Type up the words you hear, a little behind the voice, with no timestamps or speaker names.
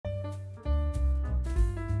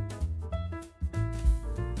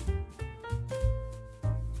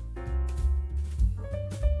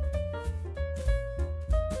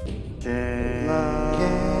Games.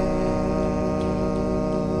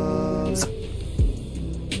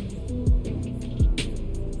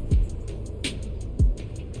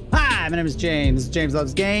 Hi, my name is James. James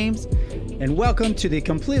Loves Games, and welcome to the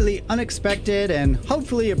completely unexpected and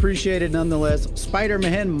hopefully appreciated nonetheless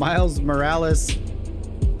Spider-Man Miles Morales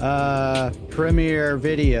premiere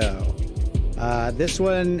video. This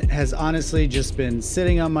one has honestly just been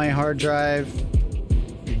sitting on my hard drive,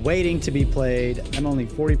 waiting to be played. I'm only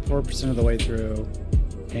 44% of the way through,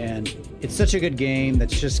 and it's such a good game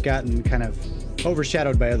that's just gotten kind of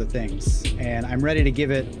overshadowed by other things, and I'm ready to give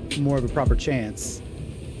it more of a proper chance.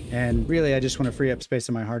 And really, I just want to free up space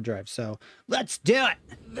on my hard drive, so let's do it!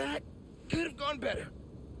 That could have gone better.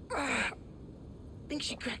 I think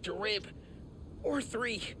she cracked a rib. Or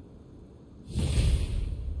three.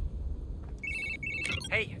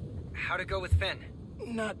 Hey, how'd it go with Finn?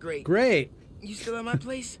 Not great. Great! You still at my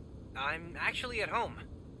place? I'm actually at home.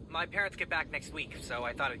 My parents get back next week, so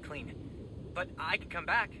I thought I'd clean. But I could come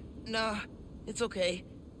back. Nah, it's okay.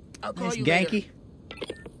 I'll call Nice you ganky. later.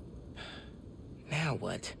 Now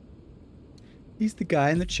what? He's the guy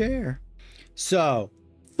in the chair. So,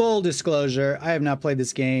 full disclosure, I have not played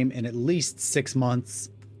this game in at least 6 months.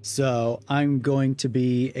 So, I'm going to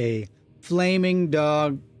be a flaming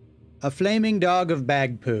dog of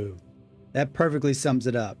bag poo. That perfectly sums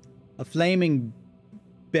it up. A flaming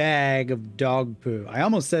bag of dog poo. I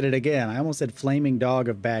almost said it again. I almost said flaming dog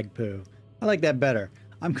of bag poo. I like that better.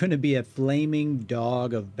 I'm going to be a flaming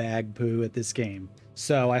dog of bag poo at this game.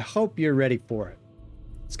 So I hope you're ready for it.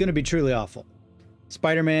 It's going to be truly awful.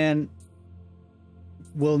 Spider-Man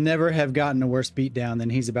will never have gotten a worse beatdown than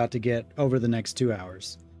he's about to get over the next 2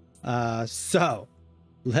 hours. So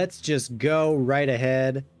let's just go right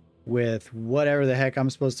ahead with whatever the heck I'm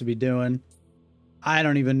supposed to be doing. I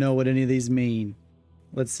don't even know what any of these mean.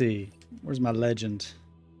 Let's see. Where's my legend?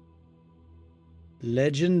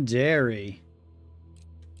 Legendary.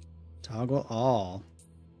 Toggle all.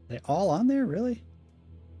 Are they all on there? Really?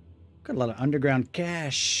 Got a lot of underground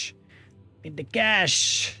cash. Need the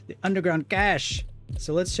cash. The underground cash.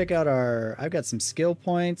 So let's check out our... I've got some skill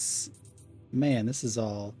points. Man, this is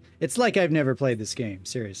all... It's like I've never played this game.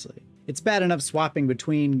 Seriously. It's bad enough swapping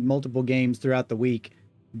between multiple games throughout the week,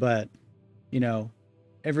 but, you know,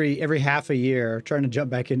 every half a year, trying to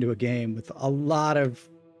jump back into a game with a lot of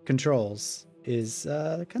controls is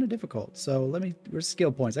kind of difficult. So where's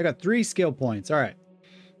skill points? I got 3 skill points. All right.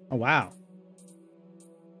 Oh, wow.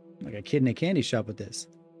 Like a kid in a candy shop with this.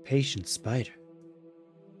 Patient spider.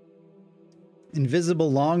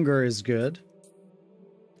 Invisible longer is good.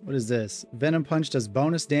 What is this? Venom punch does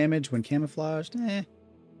bonus damage when camouflaged.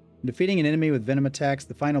 Defeating an enemy with venom attacks,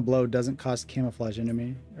 the final blow doesn't cost camouflage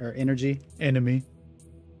enemy or energy.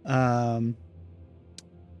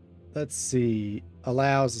 Let's see.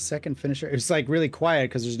 Allows a second finisher. It's like really quiet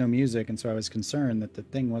because there's no music, and so I was concerned that the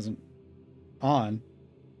thing wasn't on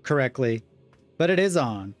correctly, but it is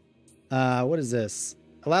on. What is this?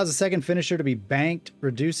 Allows a second finisher to be banked.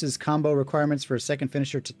 Reduces combo requirements for a second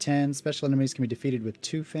finisher to 10. Special enemies can be defeated with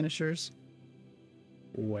 2 finishers.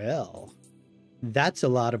 Well, that's a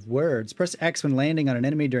lot of words. Press X when landing on an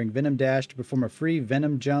enemy during Venom Dash to perform a free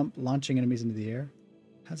Venom jump, launching enemies into the air.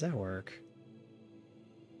 How's that work?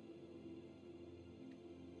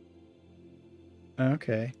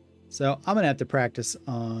 Okay. So I'm going to have to practice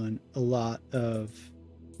on a lot of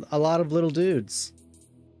little dudes.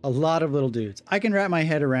 A lot of little dudes. I can wrap my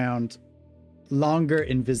head around longer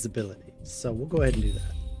invisibility. So we'll go ahead and do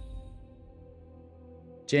that.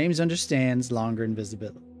 James understands longer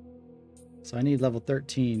invisibility. So I need level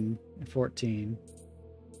 13 and 14.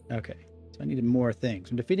 Okay. So I needed more things.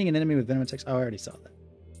 When defeating an enemy with venom attacks. Oh, I already saw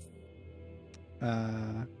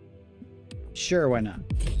that. Sure, why not?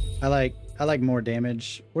 I like more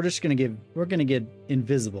damage. We're gonna get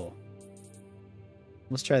invisible.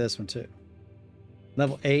 Let's try this one too.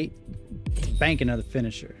 Level 8. Let's bank another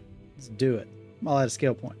finisher. Let's do it. I'm all out of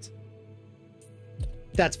skill points.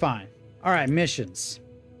 That's fine. Alright, missions.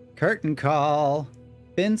 Curtain call.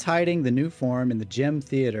 Finn's hiding the new form in the gem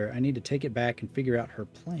theater. I need to take it back and figure out her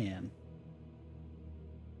plan.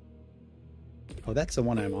 Oh, that's the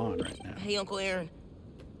one I'm on right now. Hey, Uncle Aaron.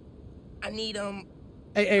 I need,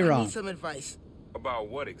 Hey, I Ron. need some advice. About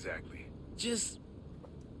what exactly? Just...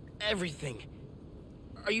 everything.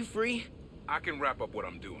 Are you free? I can wrap up what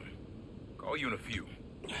I'm doing. Call you in a few.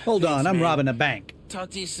 Hold on, Thanks, I'm man. robbing a bank. Talk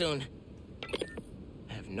to you soon.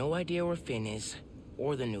 I have no idea where Finn is,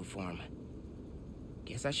 or the new form.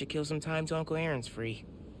 Guess I should kill some time till Uncle Aaron's free.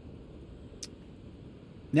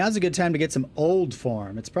 Now's a good time to get some old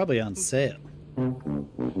form. It's probably on sale.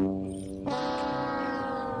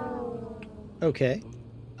 Okay.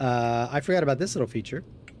 I forgot about this little feature.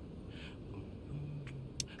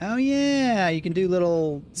 Oh yeah, you can do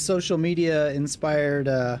little social media inspired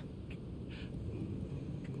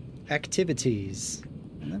activities.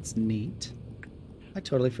 And that's neat. I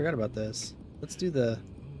totally forgot about this. Let's do the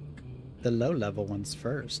low level ones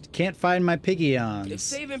first. Can't find my piggy-ons. If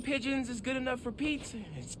saving pigeons is good enough for Pete,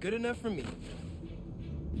 it's good enough for me.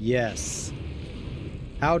 Yes.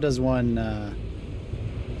 How does one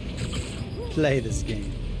play this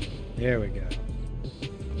game? There we go.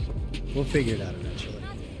 We'll figure it out eventually.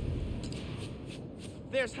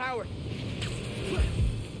 There's Howard.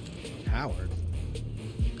 Howard?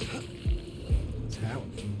 It's Howard.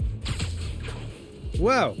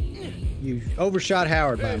 Whoa! You overshot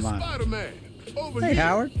Howard by a mile. Spider-Man, over Hey, here.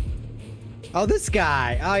 Howard. Oh, this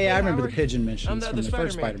guy. Oh, yeah, I remember Howard. the pigeon I'm missions the from other the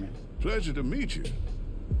first Spider-Man. Spider-Man. Pleasure to meet you.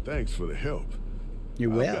 Thanks for the help.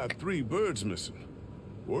 You're I've welcome. got 3 birds missing.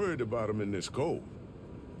 Worried about them in this cold.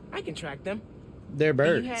 I can track them. They're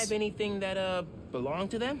birds. Do you have anything that belong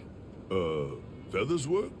to them? Feathers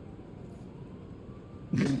work?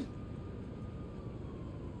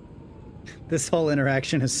 This whole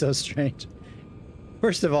interaction is so strange.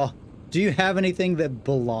 First of all, do you have anything that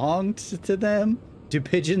belonged to them? Do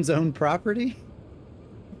pigeons own property?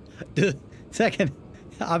 Second,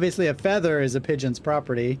 obviously a feather is a pigeon's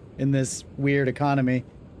property in this weird economy.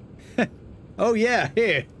 Oh yeah,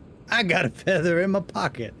 here. I got a feather in my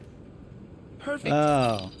pocket. Perfect.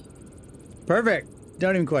 Oh. Perfect.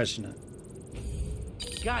 Don't even question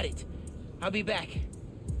it. Got it. I'll be back.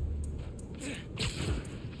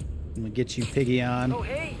 I'm gonna get you piggy on. Oh,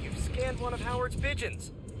 hey, you've scanned one of Howard's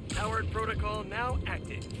pigeons. Howard protocol now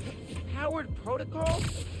active. Howard Protocol?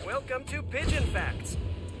 Welcome to Pigeon Facts,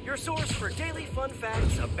 your source for daily fun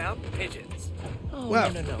facts about pigeons. Oh, Wow.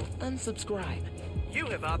 no. Unsubscribe. You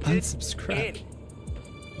have opted Unsubscribe.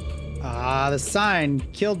 in. Ah, the sign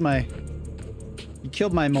killed my... You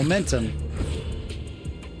killed my momentum.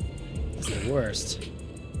 That's the worst.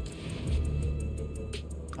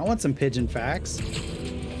 I want some pigeon facts.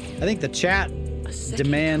 I think the chat A second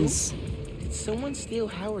demands coop? Did someone steal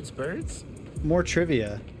Howard's birds? more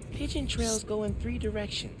trivia. Pigeon trails go in 3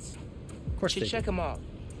 directions. Of course Should they check do. them all.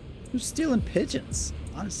 Who's stealing pigeons?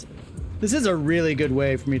 Honestly. This is a really good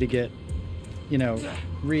way for me to get, you know,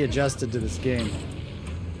 readjusted to this game.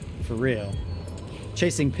 For real.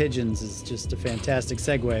 Chasing pigeons is just a fantastic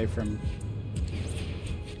segue from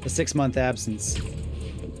a 6-month absence.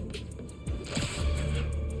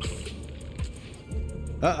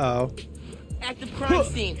 Uh-oh. Active crime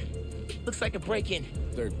scene. Looks like a break-in.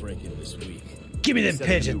 3rd break-in this week. Give me them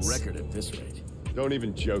Setting a new pigeons. record at this rate. Don't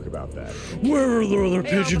even joke about that. Where are the other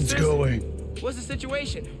Hey, pigeons officers. going? What's the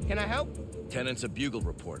situation? Can I help? Tenant's a bugle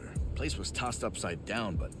reporter. Place was tossed upside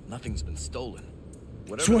down, but nothing's been stolen.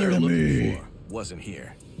 Whatever Swear they were to looking me. for wasn't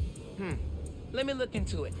here. Let me look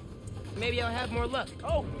into it. Maybe I'll have more luck.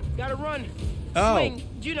 Oh, gotta run. Oh. Swing,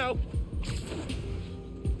 you know.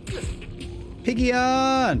 Piggy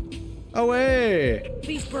on! Away!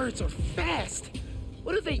 These birds are fast.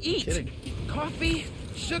 What do they eat? Kidding. Coffee?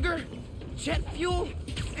 Sugar? Jet fuel?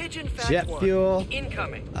 Pigeon Fact Jet 1. fuel.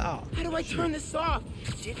 Incoming. Oh. How do I turn this off?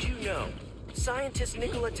 Did you know? Scientist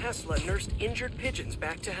Nikola Tesla nursed injured pigeons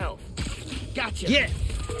back to health. Gotcha. Yeah!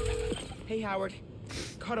 Hey, Howard.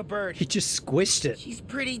 Caught a bird. He just squished it. She's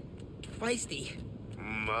pretty feisty.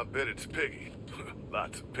 I bet it's Piggy.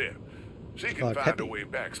 Lots of pep. She can Like find Peppy. her way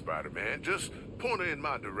back, Spider-Man. Just point her in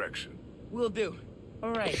my direction. Will do.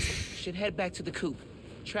 All right. Should head back to the coop.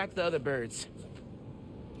 Track the other birds.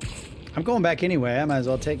 I'm going back anyway. I might as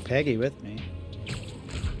well take Peggy with me.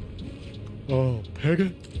 Oh,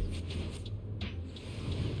 Peggy?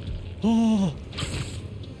 Oh,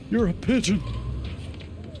 you're a pigeon.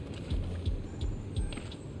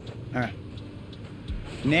 All right.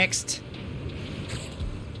 Next.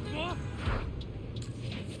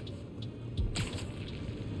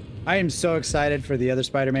 I am so excited for the other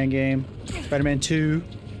Spider-Man game. Spider-Man 2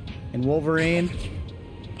 and Wolverine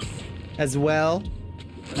as well.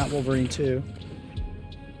 Not Wolverine 2.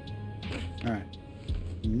 All right.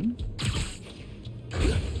 Hmm?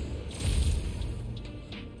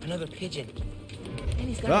 Another pigeon. And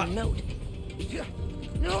he's got a note.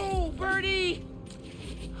 No, birdie!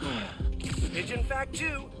 Pigeon Fact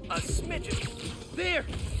 2, a smidgen. There!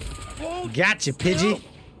 Hold Gotcha, still. Pidgey.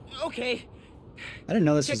 Okay. I didn't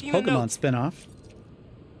know this was Checking the Pokemon notes. spin-off.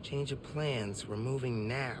 Change of plans. We're moving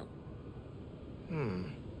now.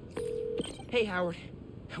 Hey, Howard.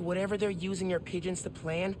 Whatever they're using your pigeons to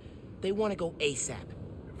plan, they want to go ASAP.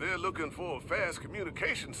 If they're looking for a fast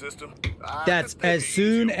communication system, I That's could take as it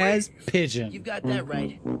soon easier as ways. pigeon. You've got that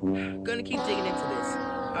right. Gonna keep digging into this.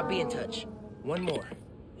 I'll be in touch. One more.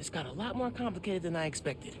 This got a lot more complicated than I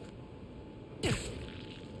expected.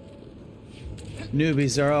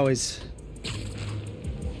 Newbies are always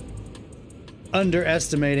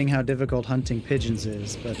underestimating how difficult hunting pigeons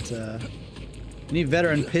is, but any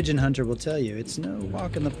veteran pigeon hunter will tell you it's no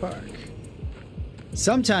walk in the park.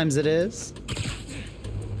 Sometimes it is.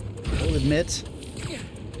 I'll admit.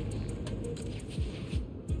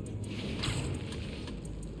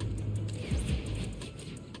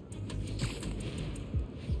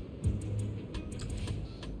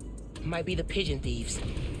 Might be the pigeon thieves.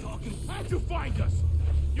 How'd you find us?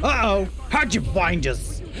 Uh-oh! How'd you find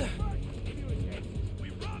us?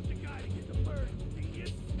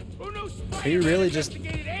 Are you really just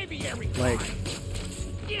like?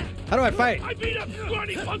 How do I fight? I beat up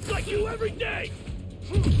scrawny punks like you every day.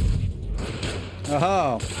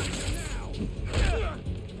 Oh.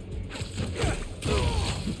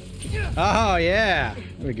 Oh yeah.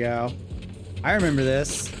 Here we go. I remember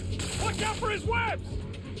this. Watch out for his webs.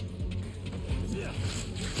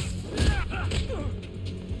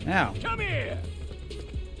 Ow. Come here.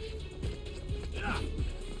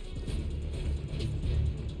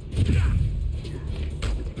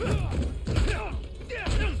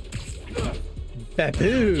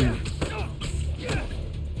 Baboon.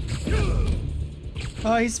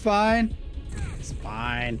 Oh, he's fine. He's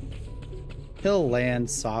fine. He'll land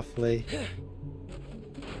softly.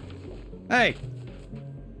 Hey!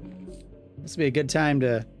 This would be a good time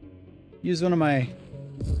to use one of my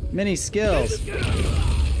many skills.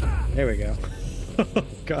 There we go. Oh,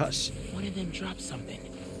 gosh. One of them dropped something.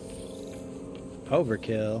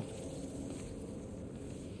 Overkill.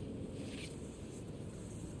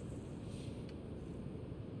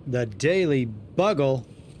 The Daily Bugle.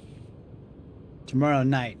 Tomorrow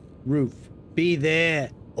night. Roof. Be there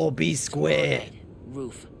or be square.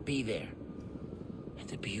 Roof, be there. At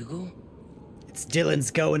the Bugle? It's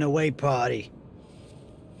Dylan's going away party.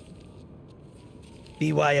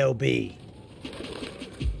 BYOB.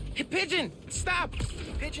 Hey, Pigeon! Stop!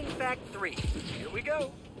 Pigeon fact 3. Here we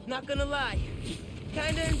go. Not gonna lie.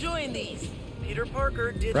 Kinda enjoying these. Peter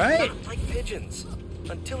Parker did Right. not like pigeons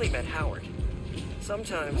until he met Howard.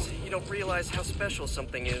 Sometimes you don't realize how special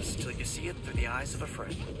something is till you see it through the eyes of a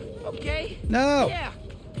friend. Okay? No. Yeah.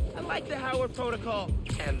 I like the Howard Protocol.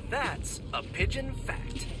 And that's a pigeon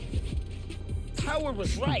fact. Howard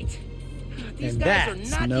was right. These And guys are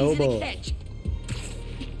that's not noble. easy to catch.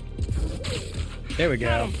 There we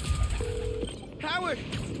Got go. 'em. Howard,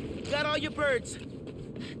 got all your birds.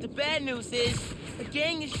 The bad news is, the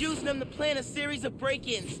gang is using them to plan a series of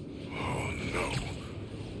break-ins. Oh, no.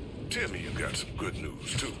 Timmy, you got some good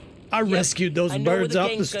news, too. I rescued those I know where birds the off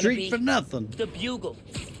the gang's gonna street be. for nothing. The Bugle.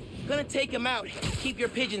 Gonna take them out. Keep your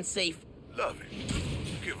pigeons safe. Love it.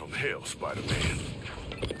 Give them hell, Spider-Man.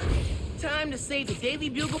 Time to save the Daily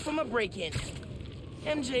Bugle from a break-in.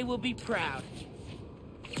 MJ will be proud.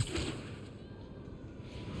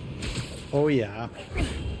 Oh yeah.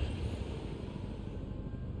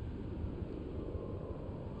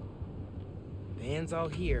 Band's all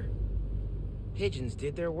here. Pigeons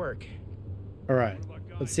did their work. All right.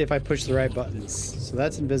 Let's see if I push the right buttons. So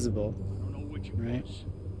that's invisible. I don't know which it Right. was,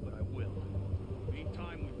 but I will.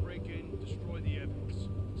 Meantime, we break in, destroy the evidence.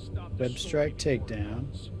 Stop the Web strike story before it takedown.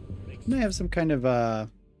 runs. Make May have some kind of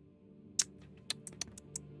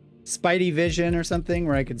Spidey vision or something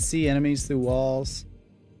where I could see enemies through walls.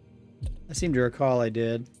 I seem to recall I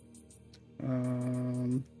did.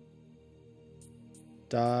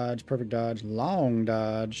 Dodge, perfect dodge, long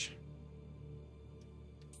dodge.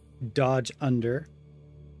 Dodge under.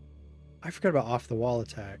 I forgot about off the wall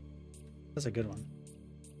attack. That's a good one.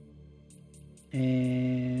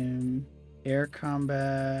 And air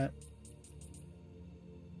combat.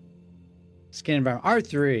 Scan environment.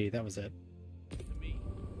 R3. That was it.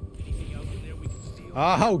 anything else in there we can steal?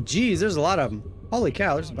 Oh, geez. There's a lot of them. Holy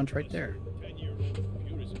cow. There's a bunch right there. 10 years of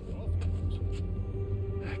computers and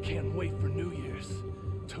coffee. I can't wait for New Year's.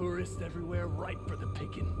 Tourists everywhere ripe for the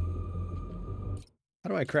picking. How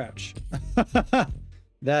do I crouch?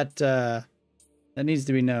 That needs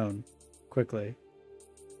to be known quickly.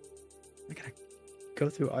 I gotta go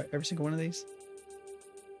through every single one of these.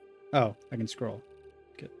 Oh, I can scroll.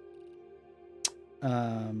 Good.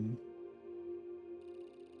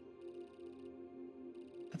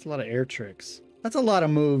 That's a lot of air tricks. That's a lot of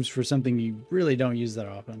moves for something you really don't use that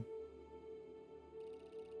often.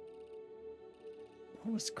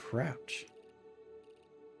 What was crouch?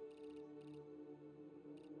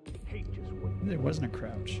 There wasn't a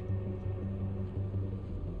crouch.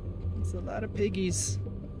 It's a lot of piggies.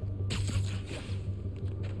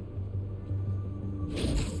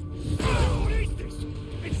 What is this?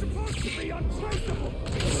 It's supposed to be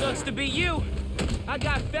Sucks to be you. I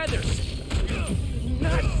got feathers.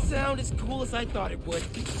 Not sound as cool as I thought it would.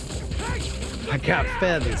 I got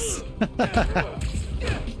feathers.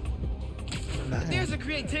 There's a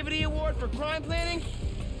creativity award for crime planning.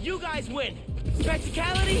 You guys win.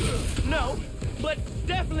 Practicality? No, but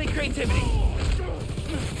definitely creativity.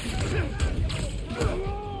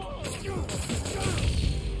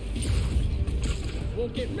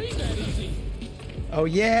 Won't get me that easy. Oh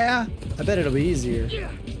yeah? I bet it'll be easier.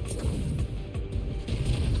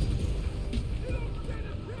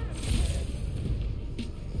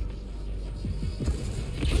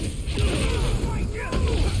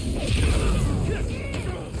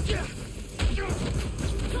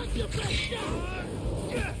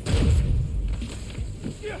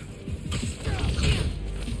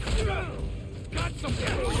 Got something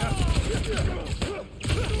for you.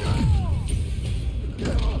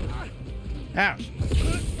 Ouch.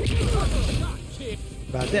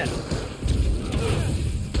 About that.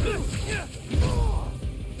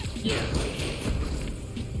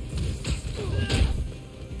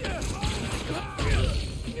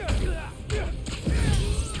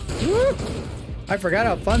 Woo! I forgot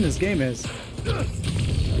how fun this game is.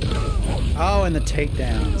 Oh, and the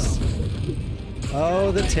takedowns.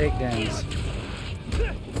 Oh, the takedowns.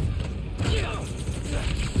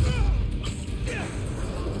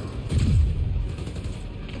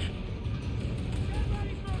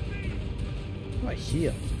 Oh, I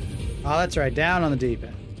heal. Oh, that's right. Down on the deep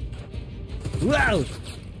end. Whoa!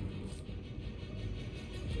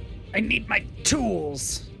 I need my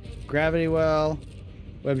tools. Gravity well,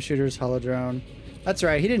 web shooters, hollow drone. That's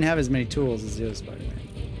right. He didn't have as many tools as the other Spider-Man.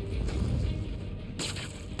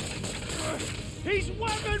 He's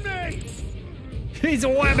webbing me. He's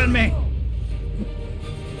webbing me.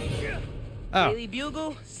 Oh. Daily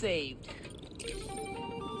Bugle saved.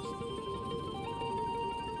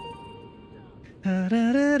 Here we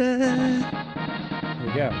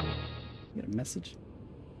go. You got a message?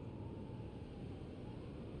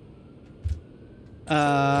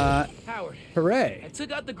 Howard. Hooray. I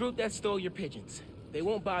took out the group that stole your pigeons. They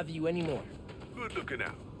won't bother you anymore. Good looking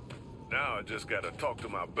out. Now I just gotta talk to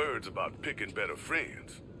my birds about picking better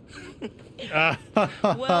friends.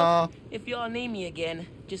 Well, if y'all need me again,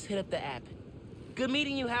 just hit up the app. Good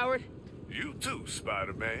meeting you, Howard. You too,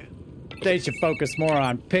 Spider-Man. They should focus more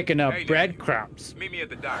on picking up Hey, breadcrumbs. Meet me at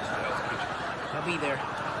the docks. I'll be there.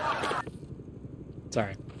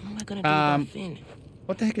 Sorry. What am I gonna do about Finn?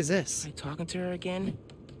 What the heck is this? Am I talking to her again?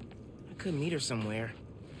 I could meet her somewhere.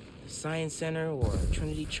 The Science Center or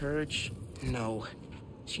Trinity Church. No.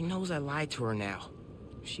 She knows I lied to her now.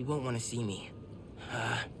 She won't want to see me.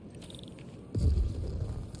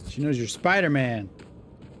 She knows you're Spider-Man.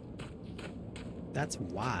 That's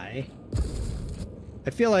why. I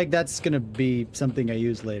feel like that's gonna be something I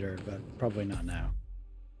use later, but probably not now.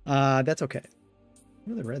 That's okay.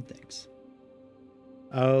 What are the red things?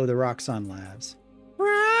 Oh, the Roxxon Labs.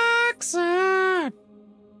 Roxxon!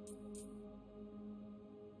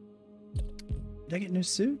 Did I get a new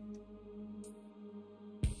suit?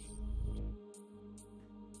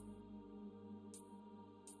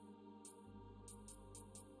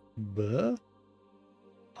 Buh.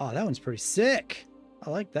 Oh, that one's pretty sick. I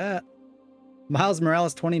like that. Miles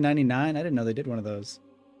Morales 2099. I didn't know they did one of those.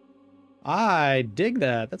 I dig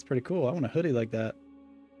that. That's pretty cool. I want a hoodie like that.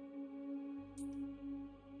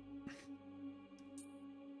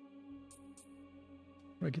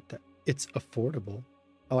 Where do I get that? It's affordable.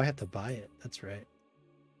 Oh, I have to buy it. That's right.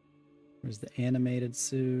 Where's the animated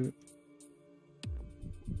suit?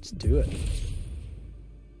 Let's do it.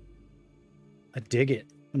 I dig it.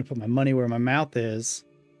 I'm gonna put my money where my mouth is.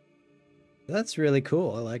 That's really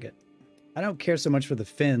cool. I like it. I don't care so much for the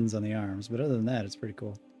fins on the arms, but other than that, it's pretty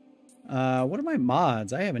cool. What are my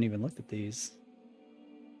mods? I haven't even looked at these.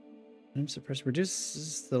 Venom suppression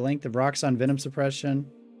reduces the length of Roxxon venom suppression.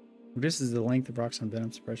 Reduces the length of Roxxon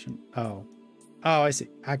venom suppression. Oh. Oh, I see.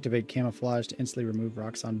 Activate camouflage to instantly remove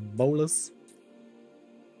Roxxon bolus.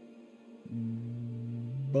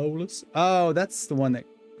 Bolus? Oh, that's the one that...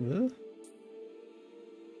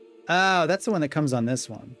 Oh, that's the one that comes on this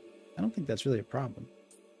one. I don't think that's really a problem.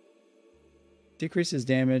 Decreases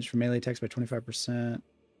damage from melee attacks by 25%.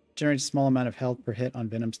 Generates a small amount of health per hit on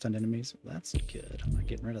venom stunned enemies. Well, that's good. I'm not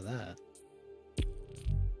getting rid of that.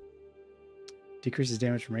 Decreases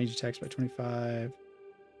damage from range attacks by 25.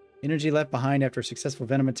 Energy left behind after a successful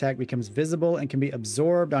venom attack becomes visible and can be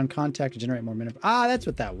absorbed on contact to generate more venom. Ah, that's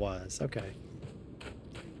what that was. Okay.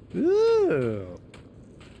 Ooh.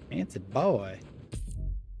 Fancy boy.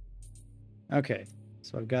 Okay.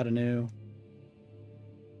 So I've got a new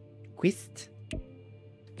quest.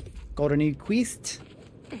 Golden Quest.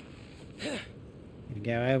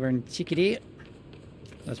 Go over and check it out.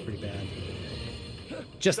 That's pretty bad.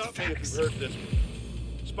 Just the Stop me if facts. you've heard this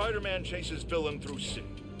one. Spider-Man chases villain through city.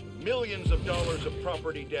 Millions of dollars of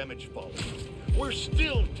property damage follows. We're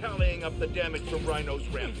still tallying up the damage from Rhino's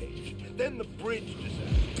rampage. Then the bridge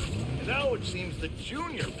disaster. And now it seems the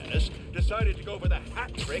Junior Menace decided to go for the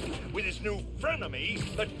hat trick with his new frenemy,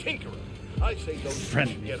 the Tinkerer. I say those two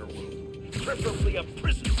should get a room, preferably a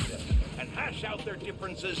prison cell, and hash out their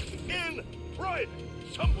differences in private,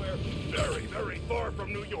 somewhere very, very far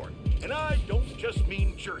from New York. And I don't just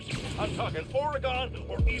mean Jersey. I'm talking Oregon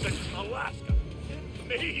or even Alaska.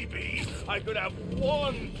 Maybe I could have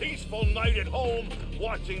one peaceful night at home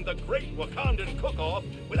watching the great Wakandan cook-off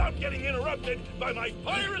without getting interrupted by my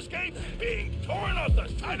fire escape being torn off the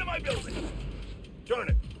side of my building. Turn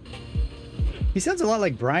it. He sounds a lot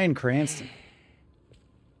like Bryan Cranston.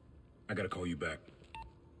 I gotta call you back.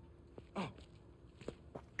 Oh.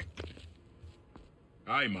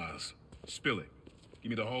 Aye, Miles. Spill it. Give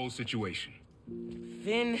me the whole situation.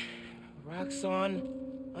 Finn, Roxxon,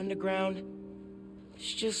 Underground.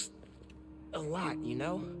 It's just a lot, you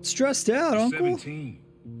know? Stressed out, You're Uncle. 17.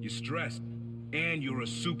 You're stressed. And you're a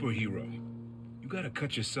superhero. You gotta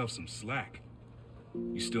cut yourself some slack.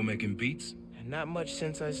 You still making beats? And not much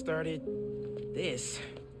since I started this.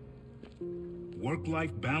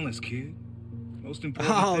 Work-life balance, kid. Most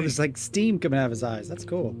important Oh, thing. there's like steam coming out of his eyes. That's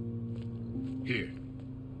cool. Here.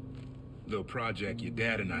 Little project your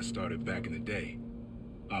dad and I started back in the day.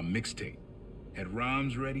 Our mixtape. Had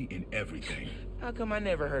rhymes ready and everything. How come I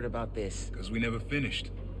never heard about this? Because we never finished.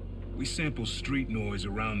 We sampled street noise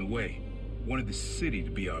around the way. Wanted the city to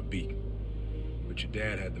be our beat. But your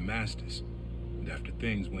dad had the masters. And after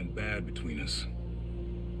things went bad between us...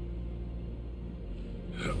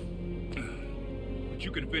 But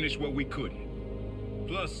you can finish what we couldn't.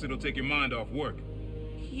 Plus, it'll take your mind off work.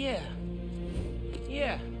 Yeah.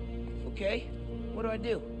 Yeah. Okay. What do I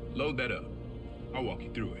do? Load that up. I'll walk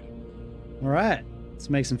you through it. All right, let's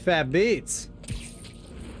make some fat beats.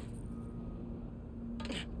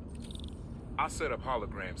 I'll set up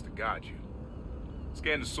holograms to guide you.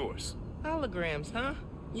 Scan the source. Holograms, huh?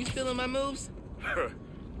 You stealing my moves?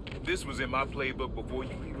 This was in my playbook before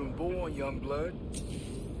you even born, young blood.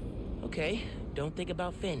 Okay, don't think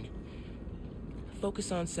about Finn.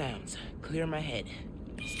 Focus on sounds. Clear my head.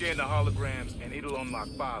 Scan the holograms and it'll unlock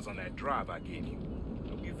files on that drive I gave you.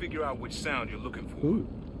 Help you figure out which sound you're looking for. Ooh.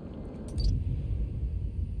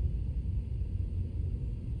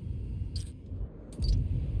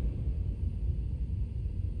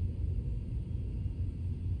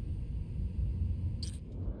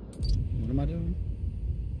 What am I doing?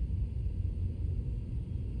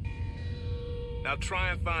 Now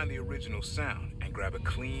try and find the original sound and grab a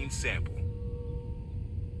clean sample.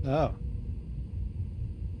 Oh.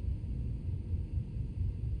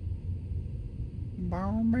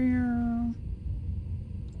 Bow, bow.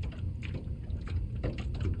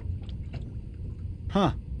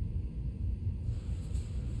 Huh.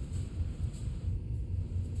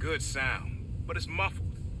 Good sound, but it's muffled.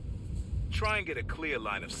 Try and get a clear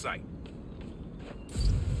line of sight.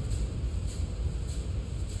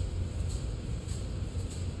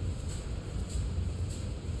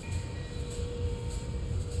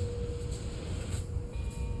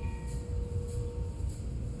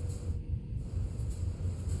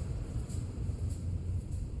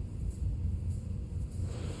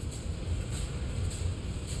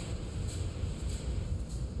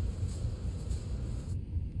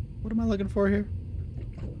 What am I looking for here?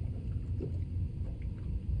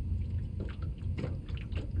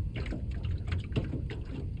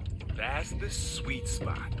 That's the sweet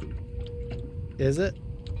spot. Is it?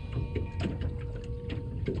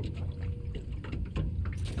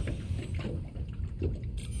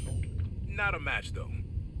 Not a match, though.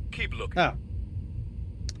 Keep looking. Oh.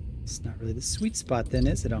 It's not really the sweet spot then,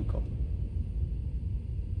 is it, Uncle?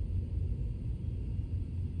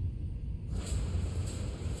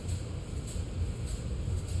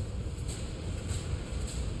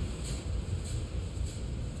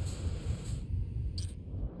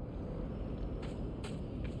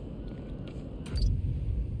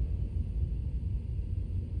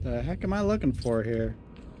 The heck am I looking for here?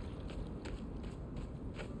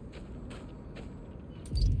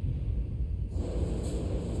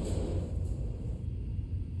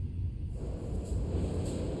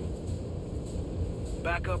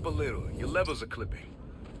 Back up a little. Your levels are clipping.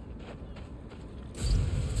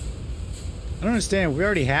 I don't understand. We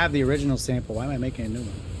already have the original sample. Why am I making a new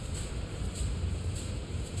one?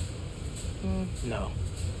 No.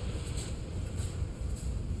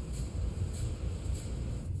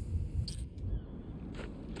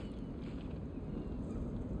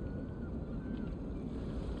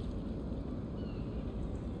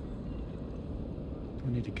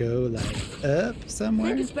 We need to go like up I somewhere.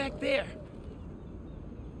 think it's back there.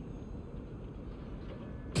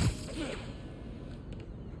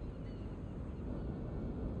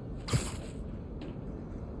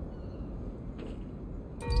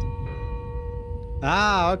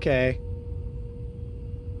 Ah, okay.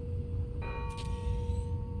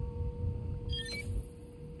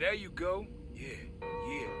 There you go.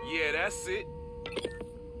 Yeah, that's it.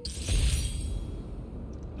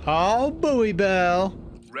 Oh, buoy bell.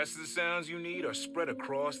 Rest of the sounds you need are spread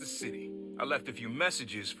across the city. I left a few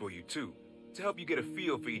messages for you, too, to help you get a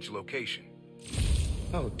feel for each location.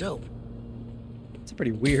 Oh, dope. It's a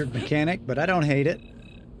pretty weird mechanic, but I don't hate it.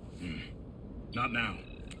 Not now.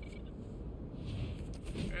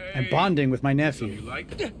 I'm bonding with my So nephew. you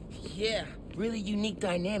like? Yeah, really unique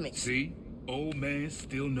dynamics. See? Old man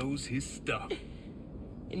still knows his stuff.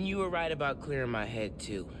 And you were right about clearing my head,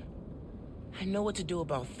 too. I know what to do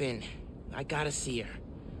about Finn. I gotta see her.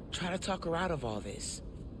 Try to talk her out of all this.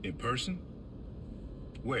 In person?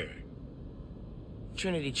 Where?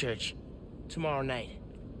 Trinity Church. Tomorrow night.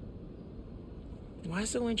 Why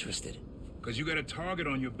so interested? 'Cause you got a target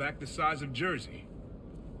on your back the size of Jersey.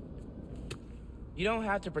 You don't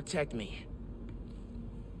have to protect me.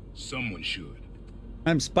 Someone should.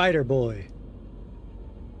 I'm Spider Boy.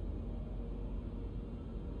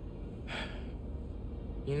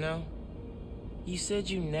 You know, you said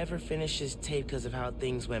you never finished this tape because of how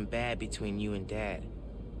things went bad between you and Dad.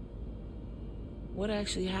 What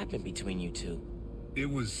actually happened between you two? It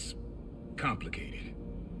was complicated.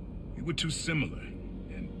 We were too similar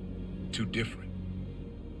and too different.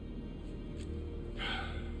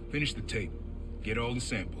 Finish the tape, get all the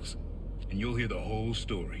samples, and you'll hear the whole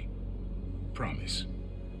story. Promise.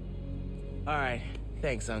 All right,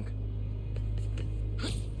 thanks, Unc.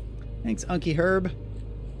 Thanks, Unky Herb.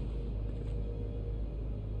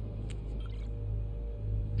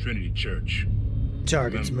 Trinity Church.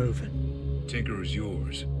 Target's Remember, moving. Tinker is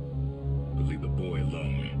yours, but leave the boy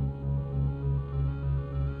alone.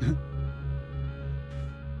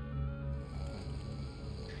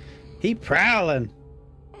 He prowling.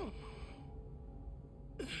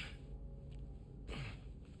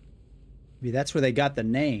 Maybe that's where they got the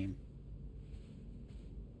name.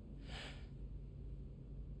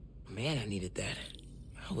 Man, I needed that.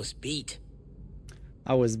 I was beat.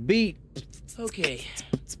 I was beat. Okay,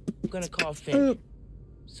 I'm gonna call Finn.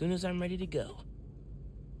 Soon as I'm ready to go.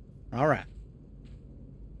 All right.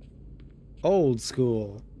 Old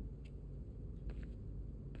school.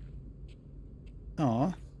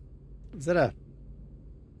 Aw. Is that a...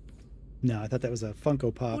 No, I thought that was a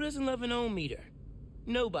Funko Pop. Who doesn't love an ohm meter?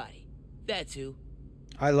 Nobody. That's who.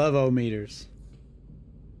 I love ohm meters.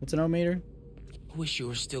 What's an ohm meter? Wish you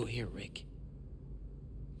were still here, Rick.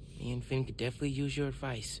 Me and Finn could definitely use your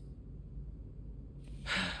advice.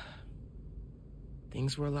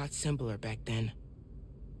 Things were a lot simpler back then.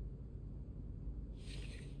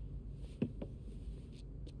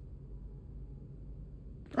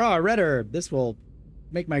 Oh, red herb. This will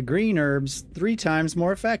make my green herbs 3 times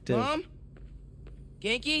more effective. Mom?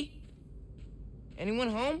 Genki? Anyone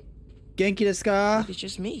home? Genki desu ka? It's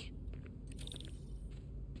just me.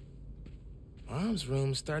 Mom's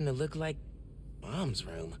room's starting to look like Mom's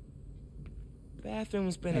room.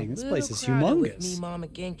 Bathroom's been Dang, a this little place is crowded with humongous. me, Mom,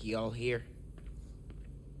 and Genki all here.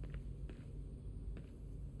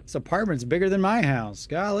 This apartment's bigger than my house.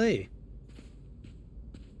 Golly.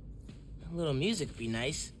 A little music'd be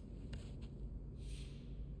nice.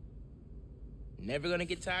 Never gonna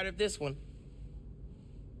get tired of this one.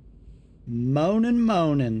 Moaning,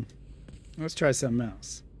 moaning. Let's try something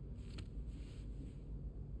else.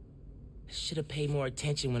 I should have paid more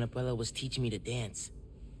attention when Abuela was teaching me to dance.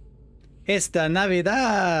 Esta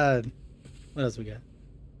Navidad. What else we got?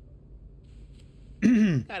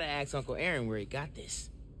 Gotta ask Uncle Aaron where he got this.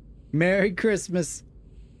 Merry Christmas.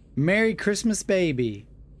 Merry Christmas, baby.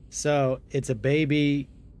 So it's a baby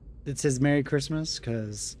that says Merry Christmas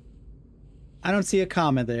because I don't see a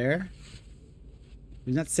comma there.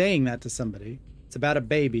 He's not saying that to somebody. It's about a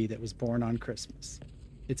baby that was born on Christmas.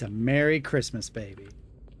 It's a Merry Christmas baby.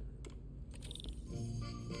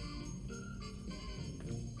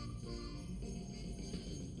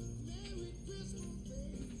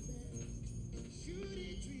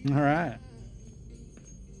 All right.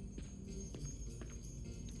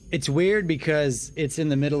 It's weird because it's in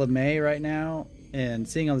the middle of May right now, and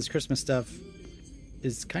seeing all this Christmas stuff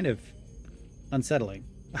is kind of unsettling.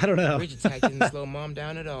 I don't know. Bridge attack didn't slow Mom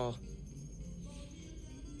down at all.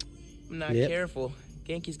 I'm not careful.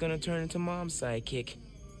 Genki's gonna turn into Mom's sidekick.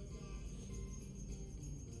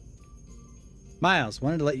 Miles,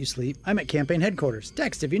 wanted to let you sleep. I'm at campaign headquarters.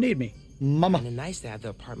 Text if you need me. Mama. Kinda nice to have the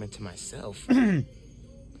apartment to myself.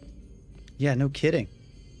 Yeah, no kidding.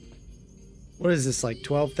 What is this, like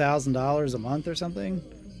 $12,000 a month or something?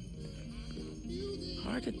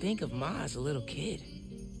 Hard to think of Ma as a little kid.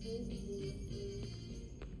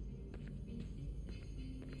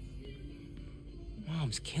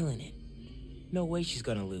 Mom's killing it. No way she's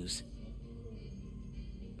gonna lose.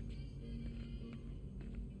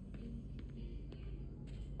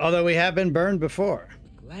 Although we have been burned before.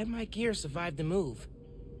 Glad my gear survived the move.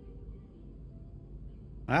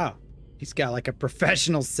 Wow. He's got like a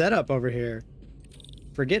professional setup over here.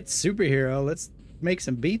 Forget superhero. Let's make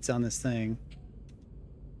some beats on this thing.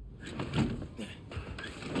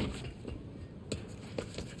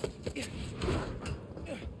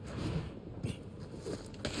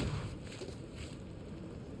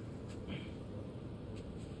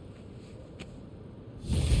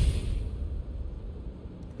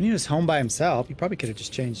 When he was home by himself, he probably could have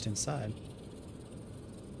just changed inside.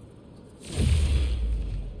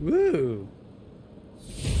 Woo!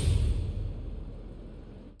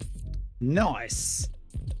 Nice!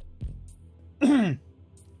 Level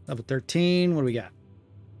 13, what do we got?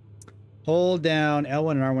 Hold down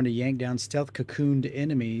L1 and R1 to yank down stealth cocooned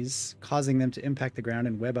enemies, causing them to impact the ground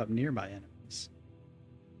and web up nearby enemies.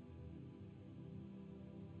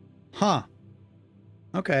 Huh.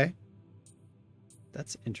 Okay.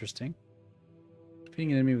 That's interesting.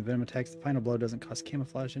 Defeating an enemy with venom attacks, the final blow doesn't cost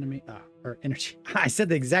camouflage enemy or energy. I said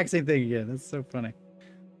the exact same thing again. That's so funny.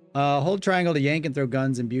 Hold triangle to yank and throw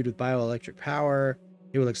guns imbued with bioelectric power.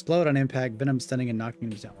 It will explode on impact, venom stunning and knocking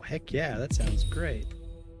enemies down. Well, heck yeah, that sounds great.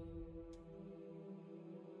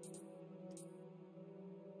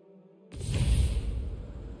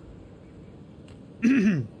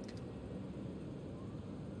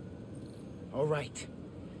 All right,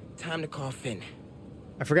 time to call Finn.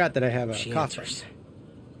 I forgot that I have a She cough. answers.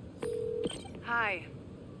 Hi,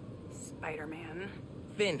 Spider-Man.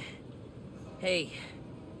 Finn, hey,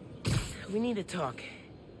 we need to talk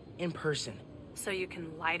in person So you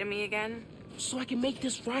can lie to me again? so I can make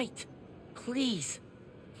this right. Please,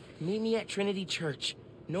 meet me at Trinity Church.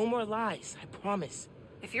 No more lies, I promise.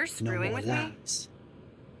 If you're No screwing more with me, lies.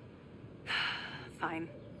 fine.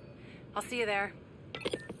 I'll see you there.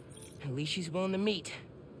 At least she's willing to meet.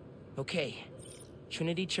 Okay,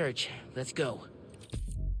 Trinity Church, let's go.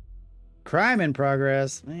 Crime in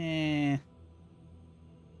progress. That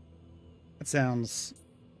sounds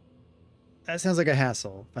like a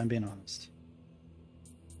hassle, if I'm being honest.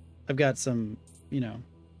 I've got some, you know,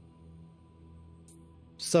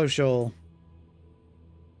 social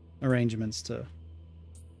arrangements to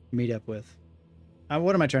meet up with.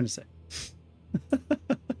 What am I trying to say?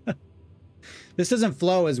 This doesn't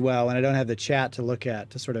flow as well, and I don't have the chat to look at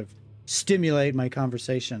to sort of stimulate my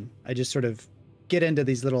conversation. I just sort of get into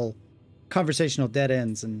these little conversational dead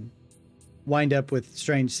ends and wind up with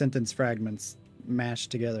strange sentence fragments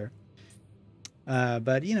mashed together.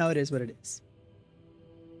 But, you know, it is what it is.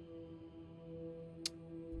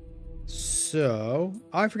 So,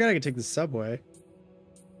 oh, I forgot I could take the subway.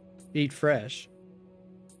 Eat fresh.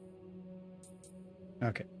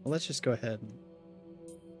 Okay, well, let's just go ahead and...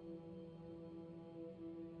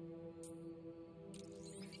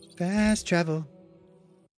 Fast travel.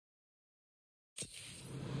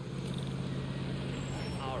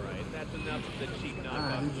 All right, that's enough of the cheap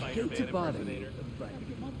knockoff Spider-Man impersonator.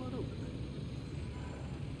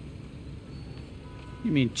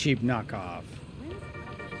 You mean cheap knockoff?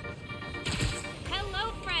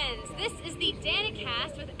 Hello, friends. This is the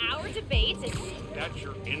Danicast with our debate. That's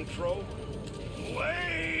your intro?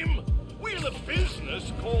 Lame! We in the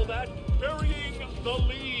business call that burying the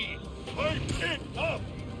lead. Pipe it up!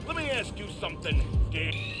 Let me ask you something,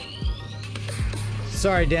 Dan.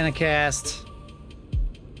 Sorry, Danicast.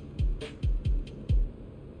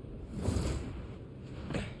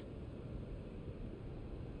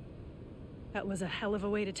 That was a hell of a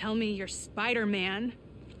way to tell me you're Spider-Man.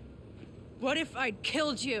 What if I'd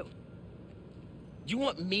killed you? You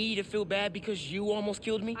want me to feel bad because you almost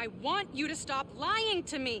killed me? I want you to stop lying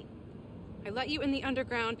to me. I let you in the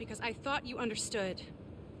underground because I thought you understood.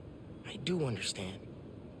 I do understand.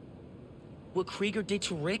 What Krieger did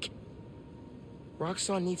to Rick?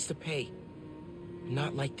 Roxxon needs to pay.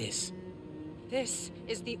 Not like this. This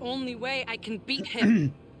is the only way I can beat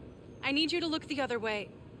him. I need you to look the other way.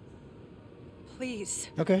 Please.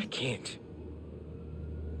 Okay. I can't.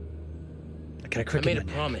 I got a I cricket made a in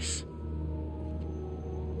there. promise.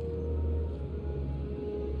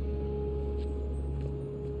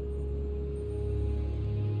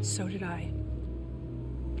 So did I.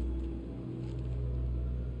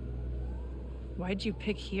 Why'd you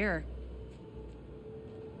pick here?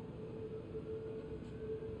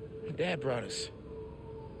 Dad brought us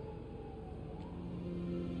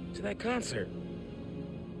to that concert.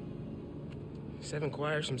 7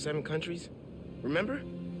 choirs from 7 countries. Remember?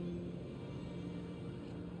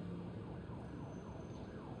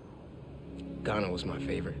 Ghana was my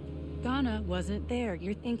favorite. Ghana wasn't there.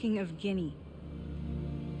 You're thinking of Guinea.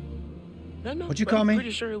 No, What'd you call me? I'm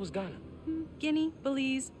pretty sure it was Ghana. Guinea,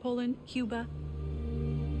 Belize, Poland, Cuba.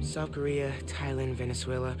 South Korea, Thailand,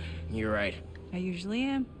 Venezuela. You're right. I usually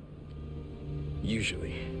am.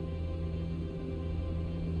 Usually.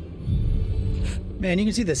 Man, you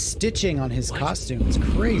can see the stitching on his costume. It's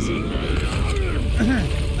crazy.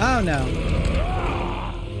 Oh no.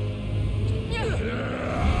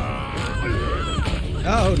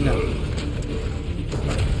 Oh no.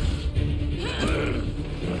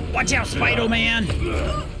 Watch out, Spider-Man!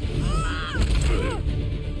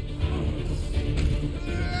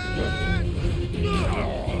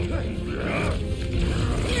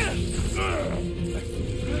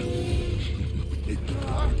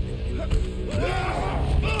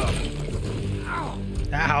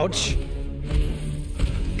 Ouch.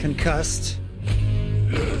 Concussed.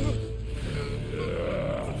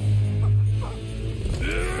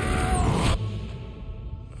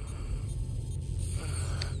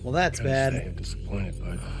 Well, that's bad. I'm disappointed,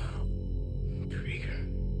 bud. Krieger.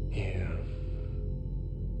 Yeah.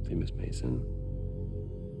 See, Miss Mason?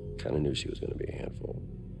 Kinda knew she was gonna be a handful.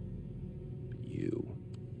 But you...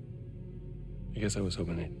 I guess I was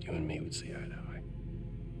hoping that you and me would see eye to eye.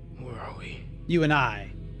 Where are we? You and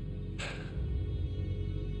I.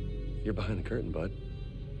 You're behind the curtain, bud.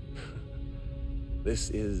 This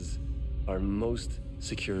is our most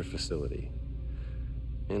secure facility.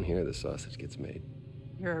 And here the sausage gets made.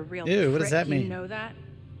 You're a real Ew, what does prick, that mean? You know that?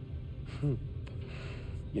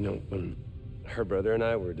 You know, when her brother and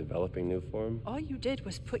I were developing new form, All you did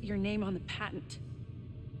was put your name on the patent.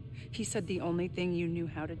 He said the only thing you knew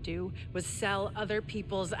how to do was sell other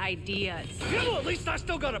people's ideas. Yeah, well, at least I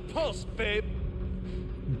still got a pulse, babe.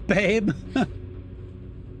 Babe? but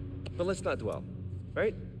let's not dwell,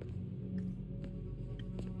 right?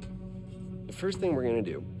 The first thing we're gonna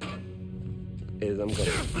do is I'm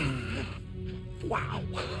gonna... Wow.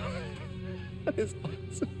 That is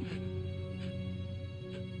awesome.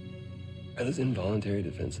 Are those involuntary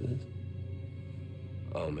defenses?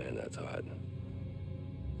 Oh man, that's hot.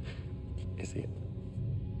 You see,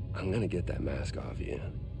 I'm gonna get that mask off you.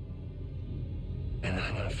 And then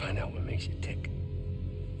I'm gonna find out what makes you tick.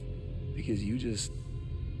 Because you just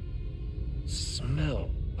smell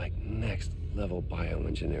like next level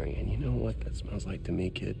bioengineering. And you know what that smells like to me,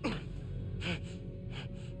 kid?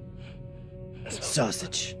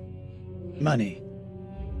 Sausage. Money.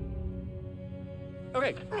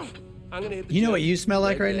 Okay, I'm gonna hit the You know gym. what you smell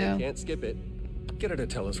like right there, now? Can't skip it. Get her to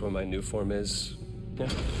tell us where my new form is. Yeah.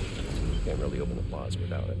 Can't really open the plaza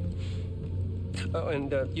without it. Oh,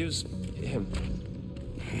 and use him.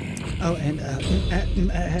 Oh, and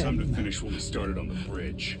Time to finish what we started on the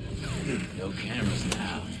bridge. No cameras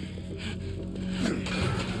now.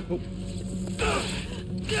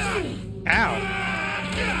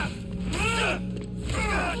 Ow.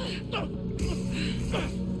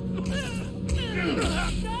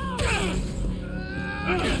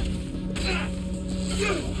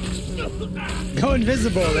 Go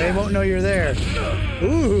invisible, they won't know you're there.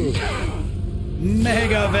 Ooh.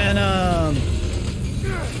 Mega Venom.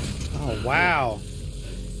 Oh, wow.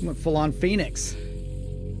 You went full on Phoenix.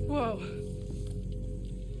 Whoa.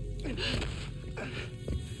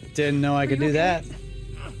 Didn't know I could do okay? that.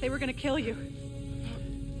 They were gonna kill you.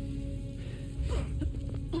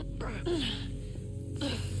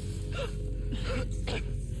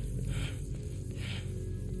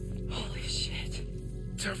 Holy shit.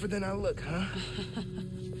 Tougher than I look, huh?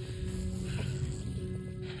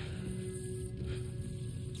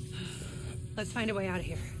 Let's find a way out of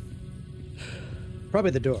here.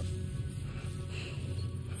 Probably the door.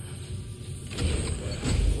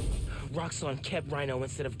 Roxxon kept Rhino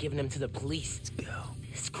instead of giving him to the police. Let's go.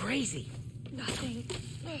 It's crazy. Nothing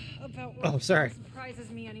about Oh, sorry. surprises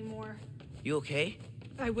me anymore. You okay?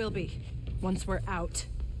 I will be, once we're out.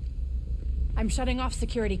 I'm shutting off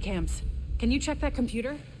security cams. Can you check that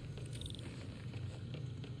computer?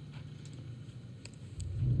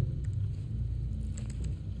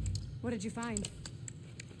 What did you find?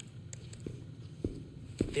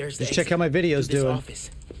 There's the Just check how my video's to this doing.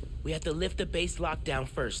 office. We have to lift the base lockdown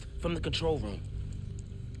first, from the control room.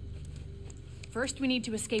 First, we need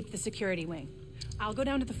to escape the security wing. I'll go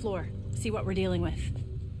down to the floor, see what we're dealing with.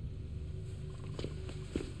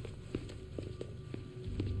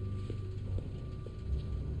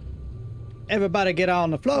 Everybody get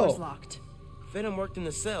on the Door's floor. locked. Venom worked in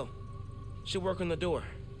the cell. Should work on the door.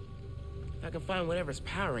 If I can find whatever's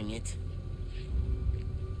powering it.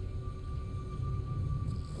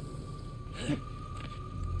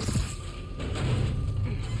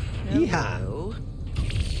 Yeehaw.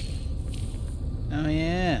 Oh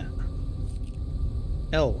yeah.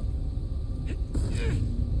 L.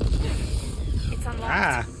 It's unlocked.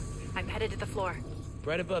 Ah. I'm headed to the floor.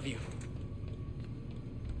 Right above you.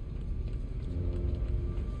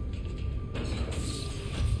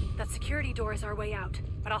 That security door is our way out,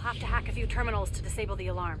 but I'll have to hack a few terminals to disable the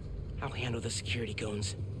alarm. I'll handle the security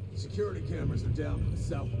goons. Security cameras are down in the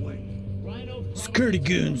south wing. Security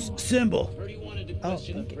goons, symbol. Heard he wanted to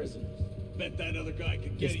question the prisoners. Bet that other guy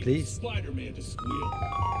could Yes, get even please. Spider-Man to squeal.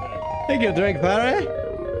 Thank you, Drake Parry.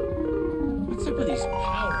 What's up with these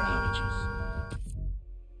power outages?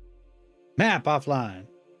 Map offline.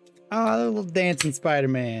 Oh, little dancing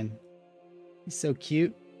Spider-Man. He's so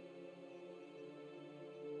cute.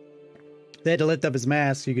 They had to lift up his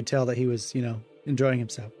mask so you could tell that he was, you know, enjoying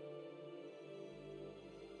himself.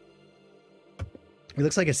 He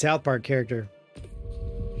looks like a South Park character.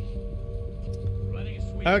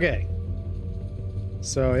 Okay.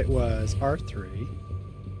 So it was R3.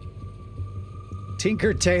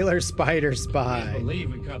 Tinker Tailor Spider I Spy. can't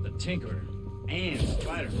believe we caught the Tinkerer and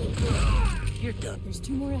Spider. You're done. There's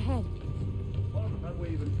 2 more ahead. How do we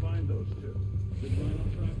even find those two? Did Rhino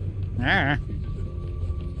track them? Ah.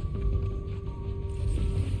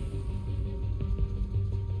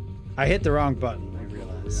 I hit the wrong button, I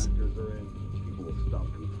realize. Reactors are in. People will stop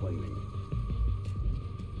complaining.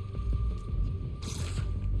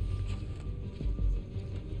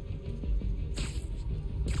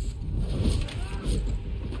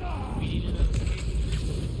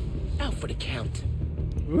 Out for the count.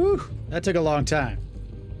 Woo, that took a long time.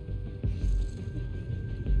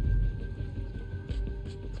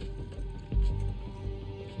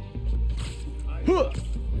 Huh.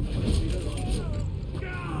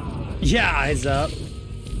 Yeah, eyes up.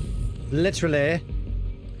 Literally.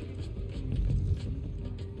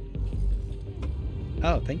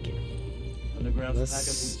 Oh, thank you. Underground's Let's-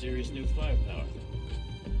 packing some serious new firepower.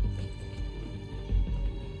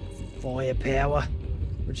 Firepower.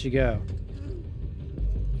 Where'd she go?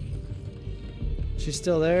 She's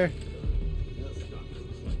still there?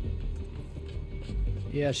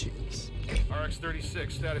 Yeah, she is.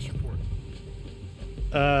 RX-36, status report.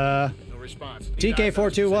 No response.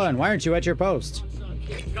 TK421, why aren't you at your post?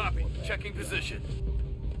 Copy. Checking position.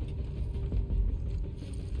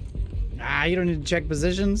 Ah, you don't need to check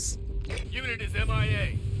positions? Unit is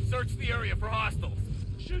MIA. Search the area for hostiles.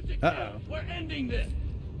 Shoot to Uh-oh. We're ending this.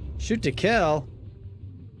 Shoot to kill?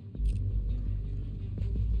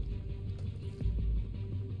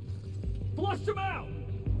 Flush them out.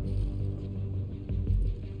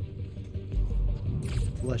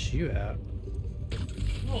 Flush you out.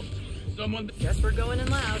 Oh, someone. Guess we're going in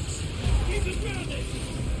loud.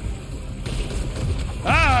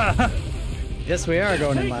 Ah! Yes, we are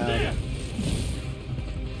going in loud.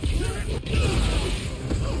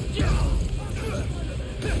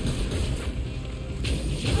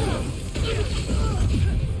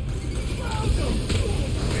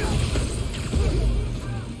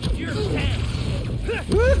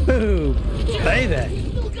 Woohoo! Baby!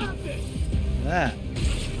 That.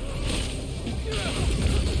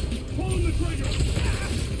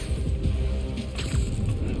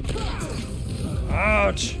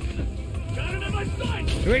 Ouch!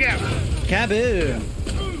 Here we go! Kaboom!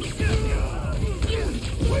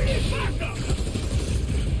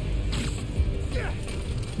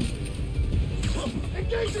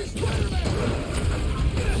 Engaging Spider-Man!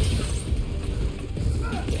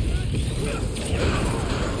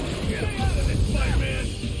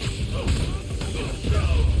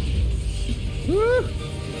 Woo!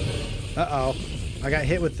 Uh-oh. I got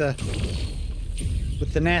hit with the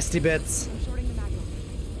nasty bits.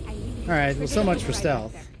 Alright, well, so much for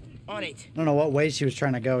stealth. On it. I don't know what way she was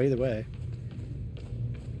trying to go either way.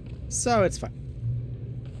 So it's fine.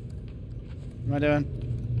 What am I doing?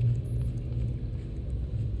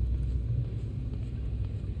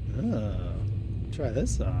 Oh, try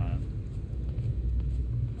this on.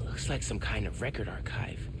 Looks like some kind of record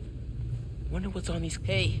archive. Wonder what's on these.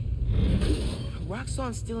 Hey,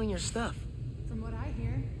 Roxxon's stealing your stuff. From what I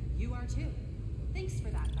hear, you are too. Thanks for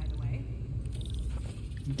that, by the way.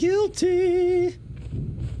 Guilty!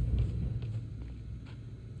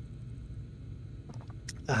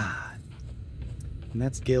 Ah. And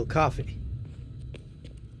that's Gil Coffee.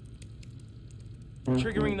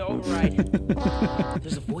 Triggering the override.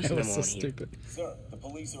 There's a voice That memo was on so here. stupid. Sir, the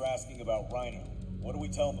police are asking about Rhino. What do we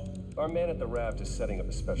tell them? Our man at the raft is setting up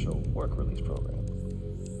a special work release program.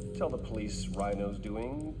 tell the police Rhino's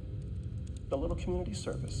doing a little community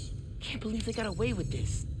service. Can't believe they got away with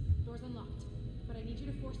this. Door's unlocked, but I need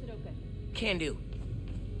you to force it open. Can do.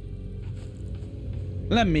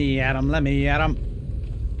 Let me at him. Let me at him.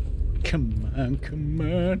 Come on, come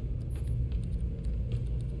on.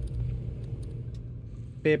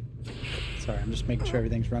 Beep. Sorry, I'm just making sure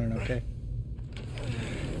everything's running okay.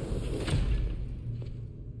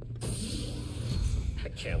 I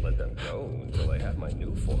can't let them go until I have my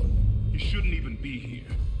new form. You shouldn't even be here.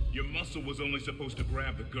 Your muscle was only supposed to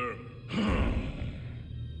grab the girl.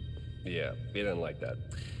 Yeah, he didn't like that.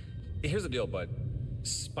 Here's the deal, bud.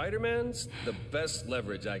 Spider-Man's the best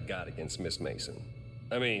leverage I got against Miss Mason.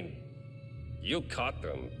 I mean, you caught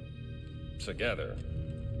them together.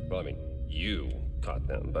 Well, I mean, you caught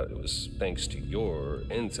them, but it was thanks to your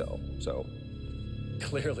intel. So,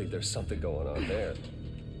 clearly there's something going on there.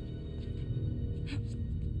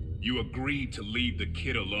 You agreed to leave the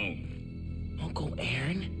kid alone. Uncle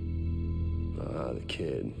Aaron? Ah, the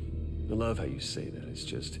kid. I love how you say that. It's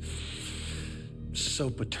just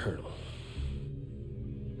so paternal.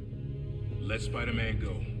 Let Spider-Man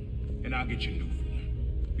go, and I'll get you new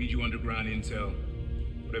form. Feed you underground intel,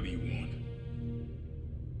 whatever you want.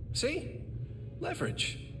 See?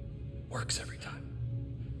 Leverage. Works every time.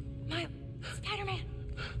 My Spider-Man.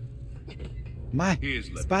 My Here's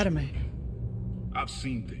leverage. Spider-Man. I've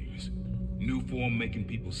seen things. New form making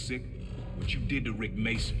people sick. What you did to Rick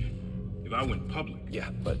Mason. If I went public... Yeah,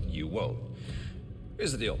 but you won't.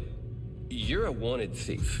 Here's the deal. You're a wanted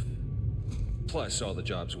thief. Plus all the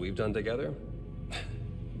jobs we've done together.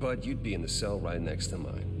 But you'd be in the cell right next to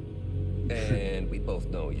mine. And we both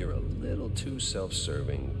know you're a little too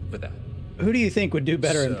self-serving for that. Who do you think would do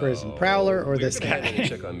better in prison, Prowler or this guy? We're gonna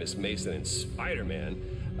check on Miss Mason and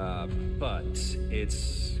Spider-Man, but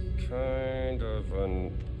it's kind of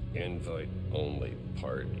an invite-only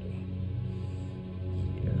party.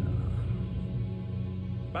 Yeah.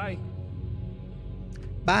 Bye.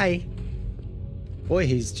 Bye. Boy,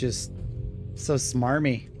 he's just so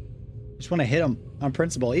smarmy. Just want to hit him on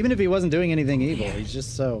principle, even if he wasn't doing anything evil. He's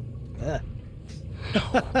just so.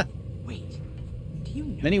 Wait. Do you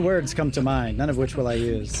know Many words come to mind, none of which will I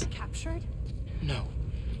use. Captured? No.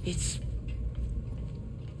 It's...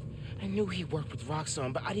 I knew he worked with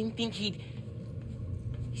Roxxon, but I didn't think he'd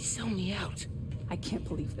sell me out. I can't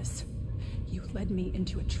believe this. You led me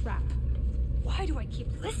into a trap. Why do I keep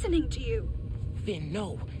listening to you? Finn,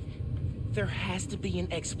 no. There has to be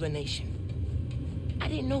an explanation. I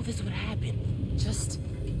didn't know this would happen. Just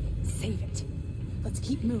save it. Let's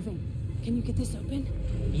keep moving. Can you get this open?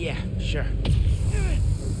 Yeah, sure.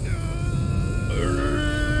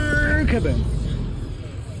 Kaboom.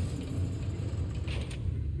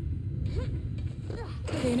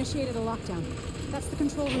 They initiated a lockdown. That's the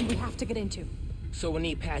control room we have to get into. So we'll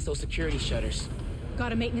need past those security shutters.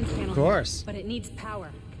 Got a maintenance panel. Of course. But it needs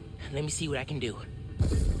power. Let me see what I can do.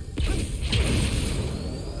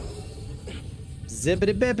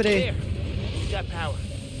 Zippity bippity. There. Got power.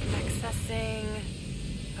 Accessing...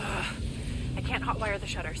 I can't hotwire the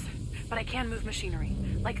shutters, but I can move machinery,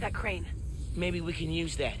 like that crane. Maybe we can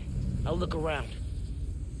use that. I'll look around.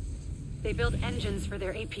 They build engines for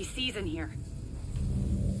their APCs in here.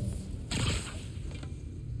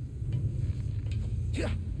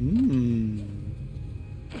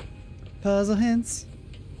 Puzzle hints.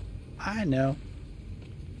 I know.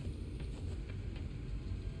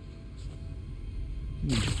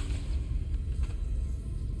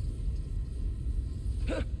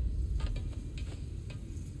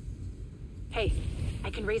 Hey, I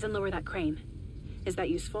can raise and lower that crane. Is that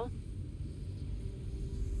useful?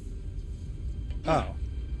 Oh.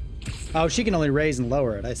 Oh, she can only raise and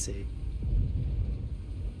lower it. I see.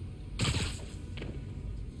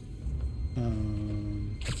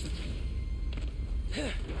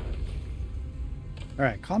 All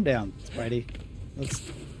right, calm down, Spidey. Let's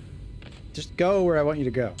just go where I want you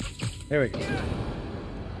to go. There we go.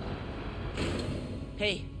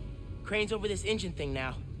 Hey, crane's over this engine thing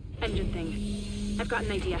now. Engine thing. I've got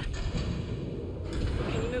an idea.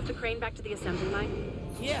 Can you move the crane back to the assembly line?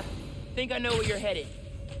 Yeah, think I know where you're headed.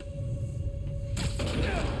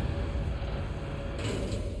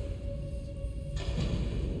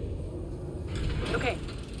 Okay,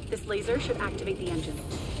 this laser should activate the engine.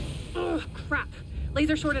 Oh, crap.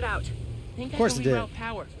 Laser shorted out. Think of course I it can did. reroute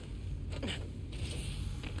power.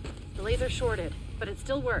 The laser shorted, but it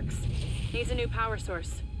still works. Needs a new power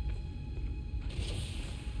source.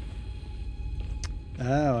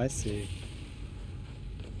 Oh, I see.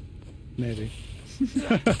 Maybe.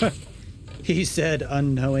 He said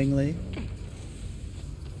unknowingly.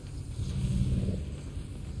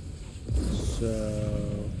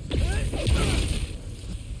 So...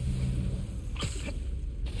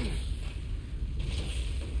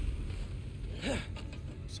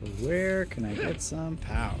 where can I get some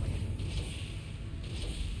power?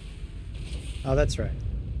 Oh, that's right.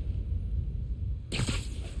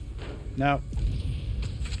 No.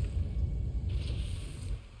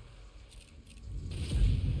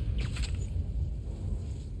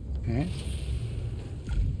 Okay.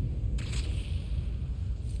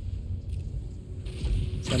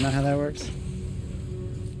 Is that not how that works?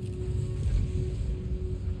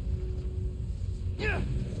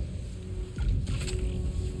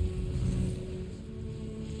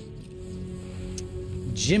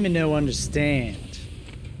 Jimmy no understand.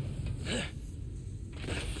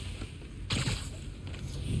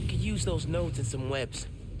 You could use those nodes and some webs.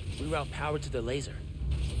 Reroute power to the laser.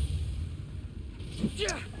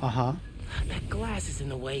 Uh-huh. That glass is in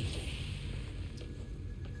the way.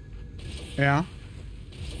 Yeah.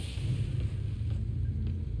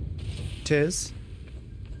 Tis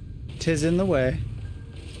in the way.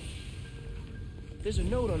 There's a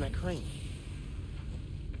node on that crane.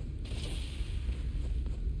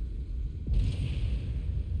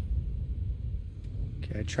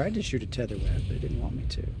 Okay, I tried to shoot a tether web, but it didn't want me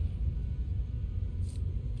to.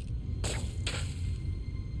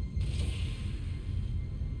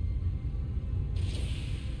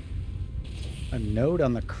 A node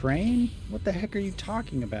on the crane? What the heck are you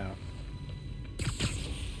talking about?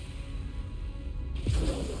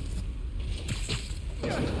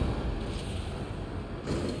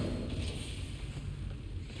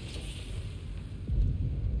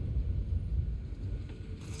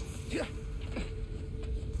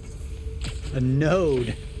 A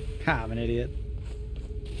node. Ha, I'm an idiot.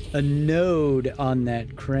 A node on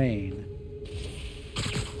that crane.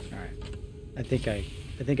 All right. I think I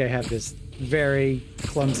have this very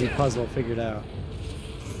clumsy puzzle figured out.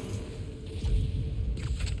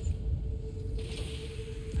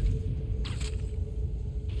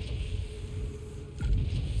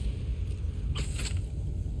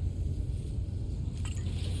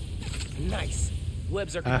 Nice.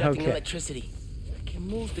 Webs are conducting okay. electricity. I can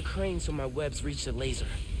move the crane so my webs reach the laser.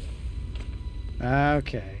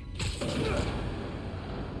 Okay.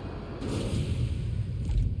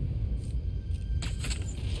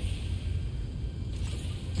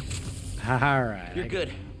 All right. You're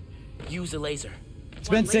good. Use the laser. It's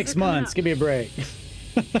been 6 months. Give me a break.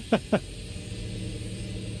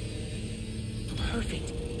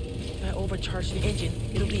 Perfect. If I overcharge the engine,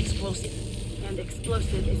 it'll be explosive. And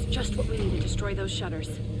explosive is just what we need to destroy those shutters.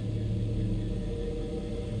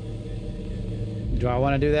 Do I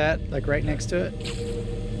want to do that? Like right next to it?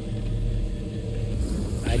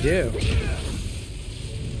 I do.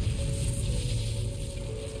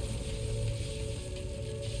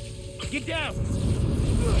 Get down!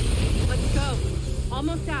 Let's go.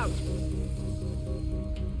 Almost out.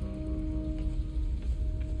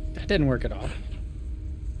 That didn't work at all.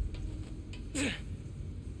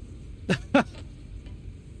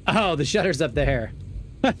 Oh, the shutter's up there.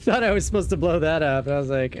 I thought I was supposed to blow that up. I was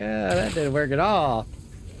like, that didn't work at all.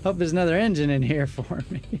 Hope there's another engine in here for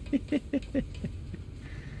me.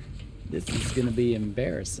 This is gonna be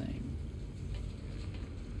embarrassing.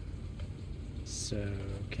 So,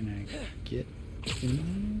 can I get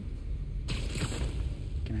in there?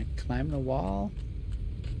 Can I climb the wall?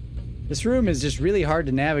 This room is just really hard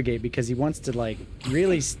to navigate because he wants to like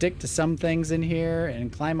really stick to some things in here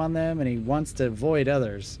and climb on them, and he wants to avoid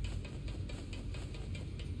others.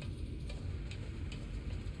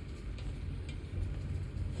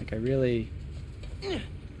 Like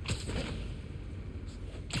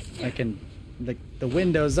I can, the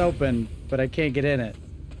window's open, but I can't get in it.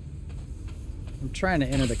 I'm trying to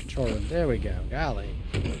enter the control room. There we go. Golly.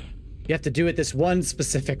 You have to do it this one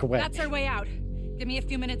specific way. That's our way out. Give me a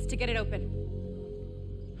few minutes to get it open.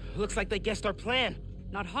 Looks like they guessed our plan.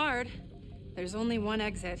 Not hard. There's only one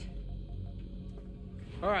exit.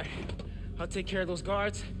 All right. I'll take care of those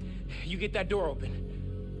guards. You get that door open.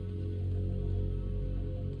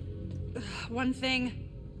 One thing.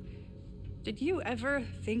 Did you ever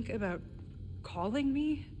think about calling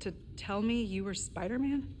me to tell me you were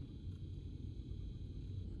Spider-Man?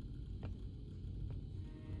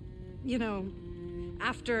 You know,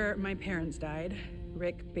 after my parents died,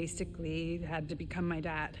 Rick basically had to become my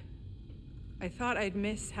dad. I thought I'd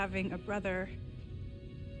miss having a brother,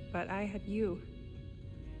 but I had you.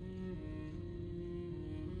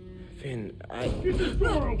 Finn, Get this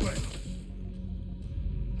door open!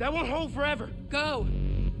 That won't hold forever. Go!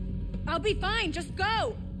 I'll be fine, just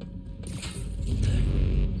go!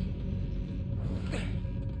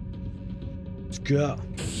 Let's go.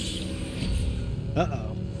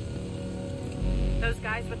 Uh-oh. Those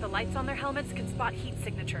guys with the lights on their helmets can spot heat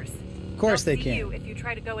signatures. Of course they They'll see can. you if you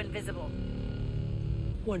try to go invisible.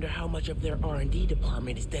 Wonder how much of their R&D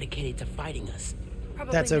department is dedicated to fighting us.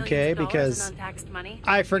 Probably That's okay, because in untaxed money.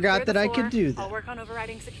 I forgot that I could do that. I'll work on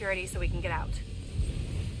overriding security so we can get out.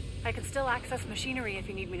 I can still access machinery if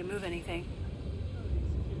you need me to move anything.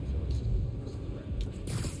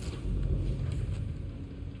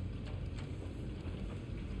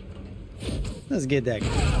 Let's get that.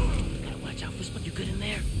 Gotta watch out for someone you good in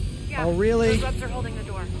there. Yeah, oh, really? those reps are holding the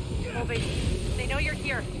door. Colby, they know you're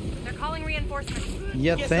here. They're calling reinforcements.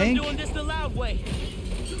 You Guess think? I'm doing this the loud way.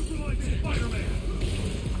 Spider-Man.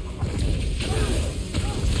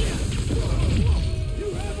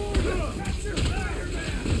 You have order. Capture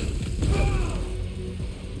Spider-Man.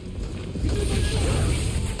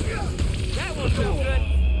 That one felt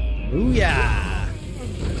good. Ooh yeah.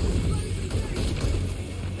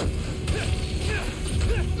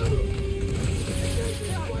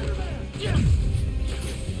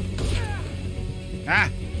 Ah.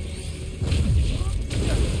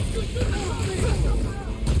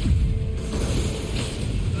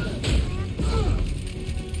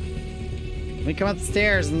 Let me come up the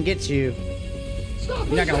stairs and get you.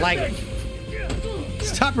 You're not gonna like it.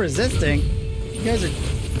 Stop resisting. You guys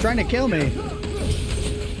are trying to kill me.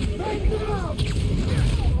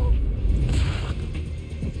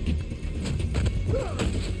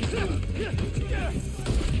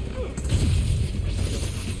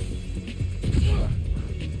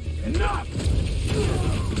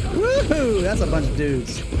 Woohoo! That's a bunch of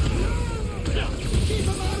dudes.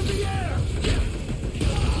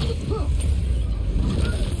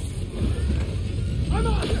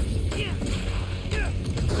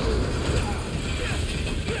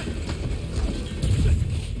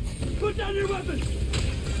 Put down your weapons!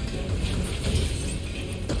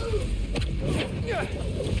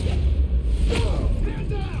 Stand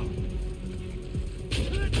down!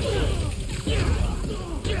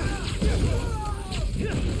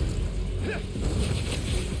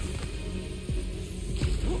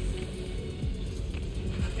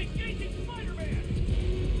 Engaging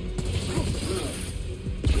Spider-Man!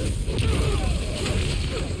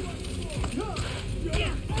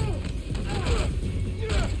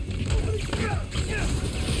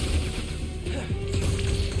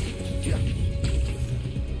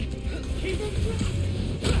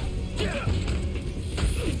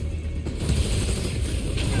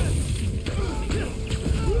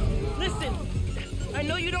 Listen, I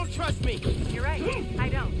know you don't trust me. You're right, I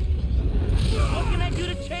don't. What can I do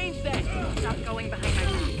to change that? Stop going behind my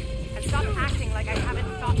back. And stop acting like I haven't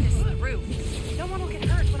thought this through. No one will get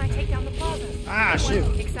hurt when I take down the plaza. Ah, No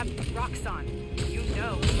one shoot. except Roxxon. You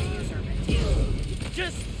know you deserve it.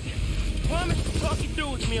 Just promise to talk it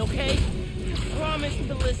through with me, okay? Promise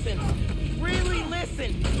to listen. Really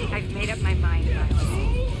listen. I've made up my mind,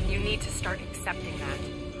 Miles. You need to start accepting that.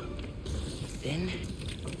 Then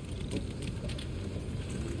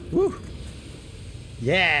Woo!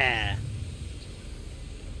 Yeah!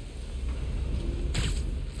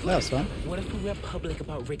 That was fun. what if we went public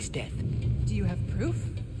about Rick's death? Do you have proof?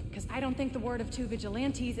 Because I don't think the word of two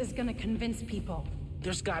vigilantes is gonna convince people.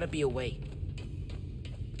 There's gotta be a way.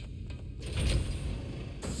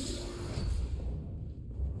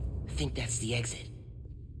 I think that's the exit.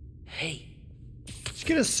 Hey, Just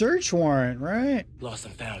get a search warrant, right? lost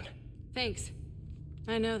and found. Thanks.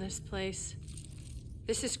 I know this place.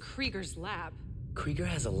 This is Krieger's lab. Krieger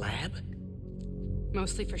has a lab?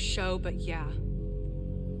 Mostly for show, but yeah.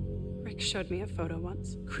 Rick showed me a photo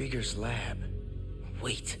once. Krieger's lab.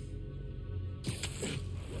 Wait.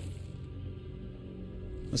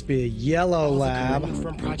 Must be a yellow All the lab. commitment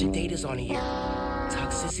from Project Data's on here.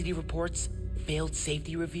 Toxicity reports, failed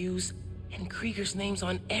safety reviews, and Krieger's name's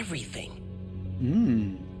on everything.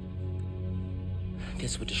 Hmm.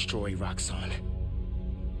 This would destroy Roxxon.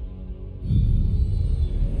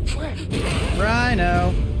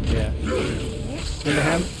 Rhino. Yeah. Into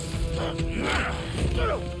him.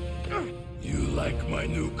 You like my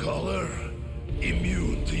new color?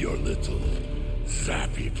 Immune to your little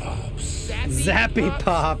zappy pops. Zappy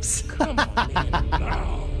Pops. Come on, man.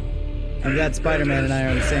 Now, I'm glad Spider-Man and I are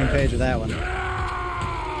on the same page with that one.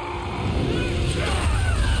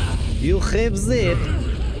 You have zip.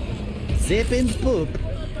 Zip and poop.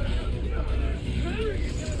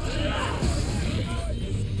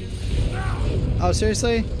 Oh,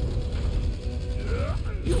 seriously?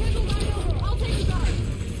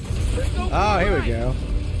 Oh, here we go.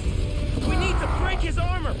 We need to break his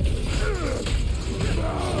armor.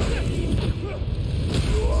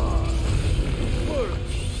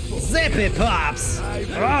 Zippy Pops!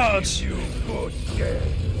 Ouch! you both dead.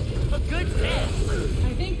 A good death.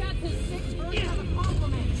 I think that's his 6 version of a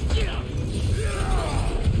compliment.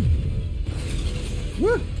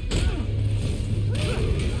 Woo!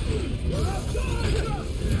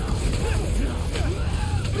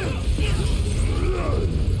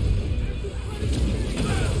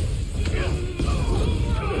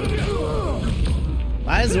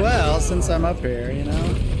 Might as well, since I'm up here, you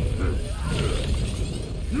know.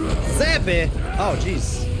 Zappy! Oh,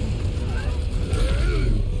 jeez.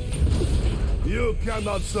 You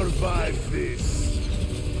cannot survive this.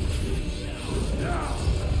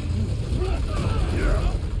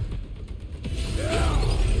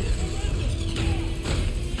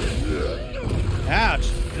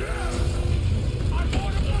 Ouch!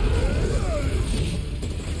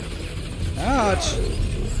 Ouch!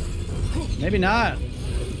 Maybe not.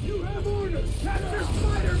 You have orders! Capture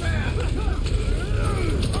Spider-Man!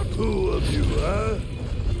 Who of you, huh?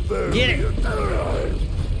 Get it!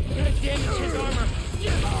 Gotta damage his armor.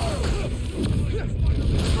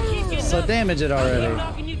 So damage it already. I'm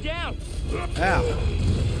knocking you down. Ow.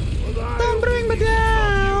 Don't bring me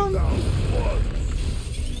down!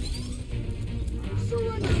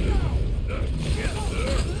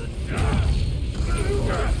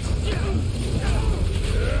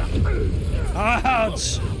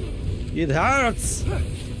 Ouch! It hurts!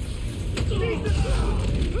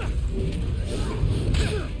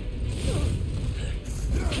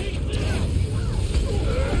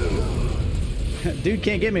 Dude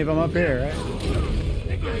can't get me if I'm up here, right?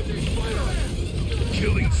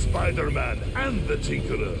 Killing Spider-Man and the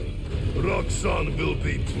Tinkerer. Roxanne will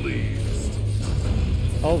be pleased.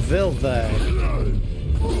 Oh, will they?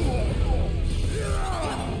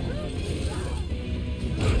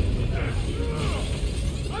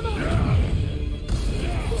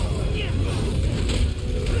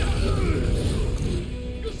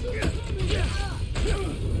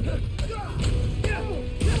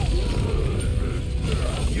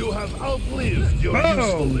 You have outlived your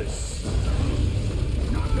usefulness.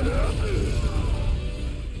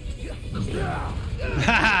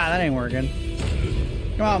 Haha, that ain't working.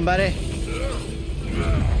 Come on, buddy.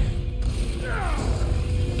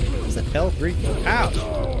 What's that L3? Ouch!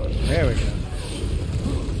 There we go.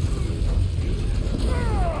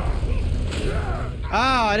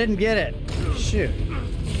 Oh, I didn't get it. Shoot.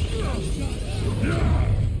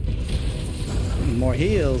 Need more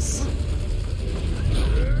heals.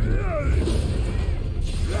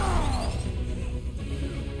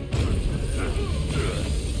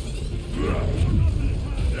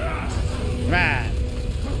 Right.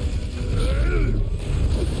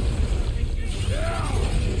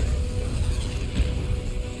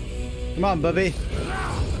 Come on, Bubby.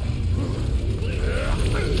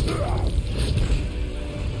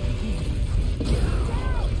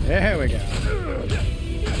 There we go.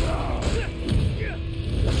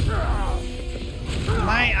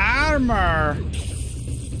 My armor.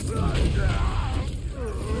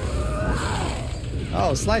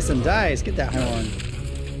 Oh, slice and dice. Get that horn.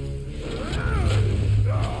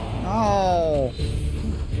 Oh.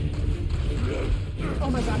 Oh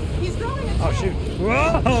my god, he's throwing it. Oh shoot.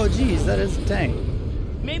 Whoa, jeez, that is a tank.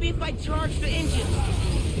 Maybe if I charge the engine.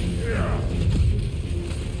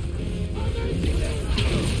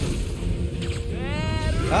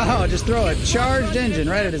 Oh, just throw a charged engine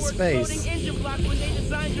right at his face. Engine block when they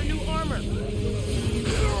designed their new armor.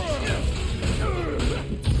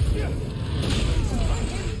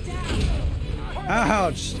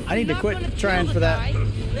 Ouch! I need to quit trying for that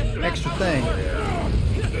extra thing.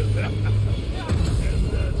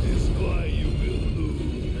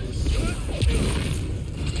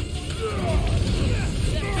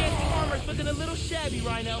 Looking a little shabby,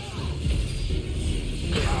 Rhino.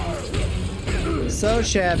 So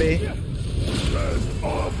shabby.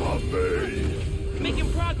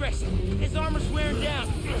 Making progress. His armor's wearing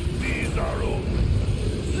down. These are all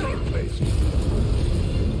surface.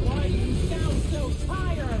 Why do you sound so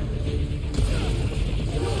tired?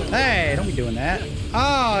 Hey, don't be doing that.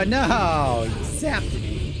 Oh no! He zapped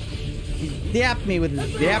me. He zapped me with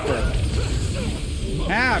his zapper.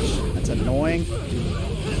 Ouch! That's annoying.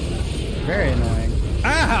 Very annoying.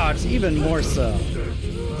 Ouch! Even more so.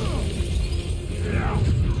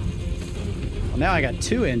 Well, now I got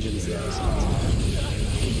two engines there. So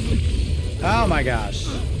oh my gosh.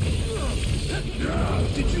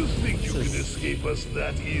 Did you think you could escape us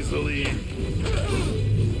that easily?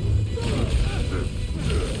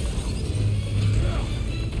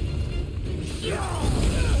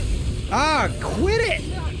 Ah, quit it!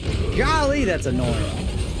 Golly, that's annoying.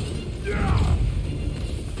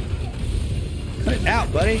 Cut it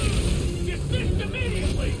out, buddy. Dismissed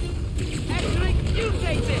immediately. Actually, you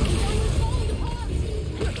take this.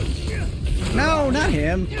 No, not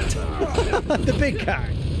him. The big guy.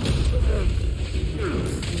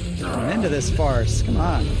 An end to this farce. Come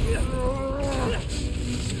on.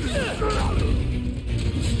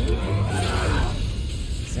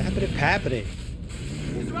 Zappity pappity.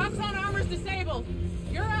 His Roxxon armor's disabled.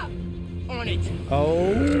 You're up. On it.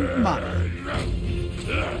 Oh my.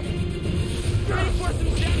 Ready for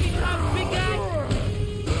some jacket pops, big guy?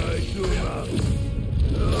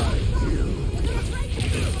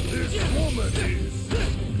 This woman is.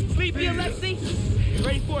 Sleepy, Alexi? You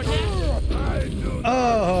ready for it now?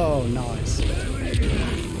 Oh, nice. I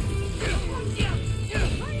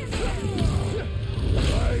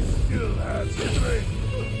still have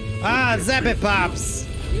strength. Ah, zap it pops.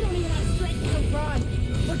 You don't even have strength to run.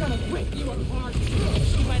 We're gonna rip you apart.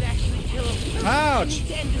 She might actually kill him. Ouch.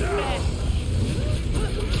 To end this mess.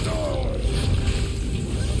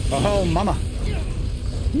 Oh, mama.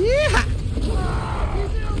 Yeah.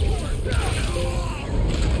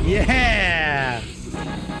 Yeah.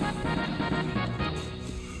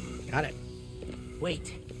 Got it.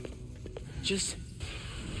 Wait. Just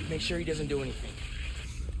make sure he doesn't do anything.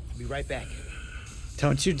 I'll be right back.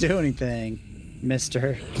 Don't you do anything,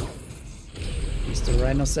 Mr.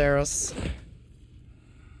 Rhinoceros.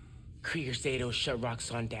 Krieger said he'll shut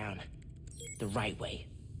Roxxon down. The right way.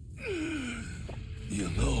 You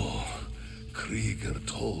know, Krieger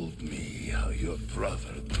told me how your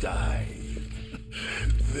brother died.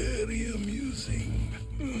 Very amusing.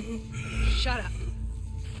 Shut up.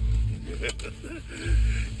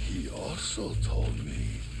 He also told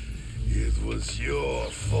me it was your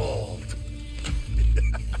fault.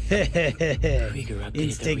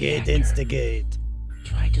 Instigate, instigate.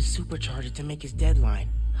 Tried to supercharge it to make his deadline.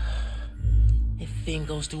 If Finn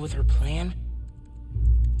goes through with her plan...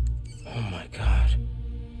 Oh my god.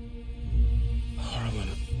 Harlem.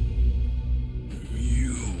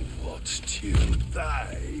 You watched him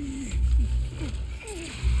die.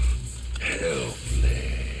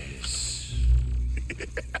 Helpless.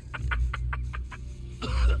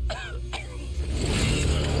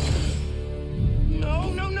 No,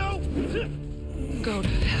 no, no! Go to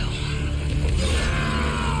hell.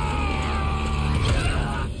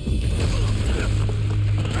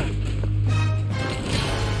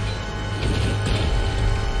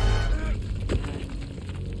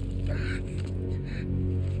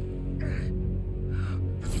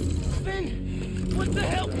 Finn! What the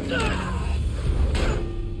hell?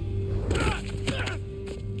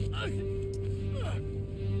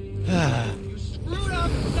 You screwed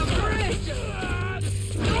up the bridge!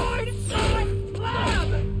 Lord, lab!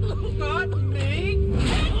 Not me!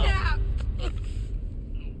 Kidnap!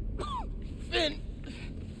 Finn!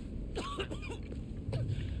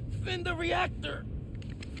 Finn, the reactor!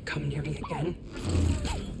 Come near me again.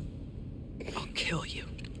 I'll kill you.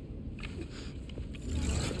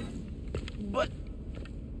 But...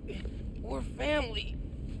 we're family.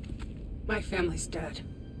 My family's dead.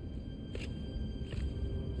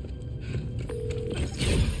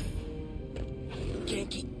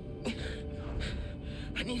 Genki.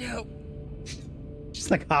 I need help. Just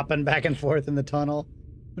like hopping back and forth in the tunnel.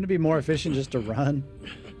 Wouldn't it be more efficient just to run?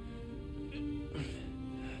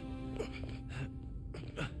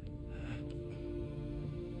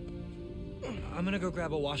 I'm gonna go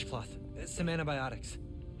grab a washcloth. Some antibiotics.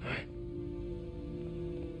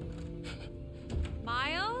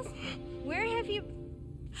 Miles? Where have you...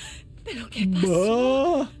 It'll get past.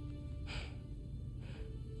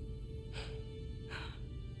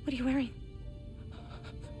 What are you wearing?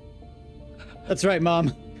 That's right,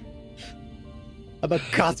 Mom. I'm a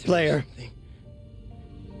cosplayer.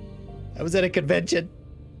 I was at a convention.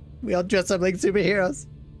 We all dress up like superheroes.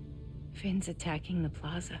 Finn's attacking the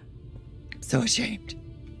plaza. So ashamed.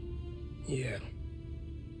 Yeah.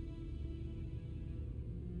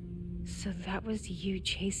 So that was you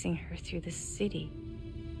chasing her through the city.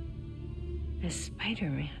 As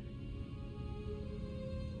Spider-Man.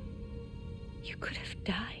 You could have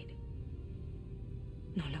died.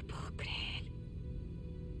 No lo puedo creer.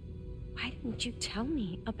 Why didn't you tell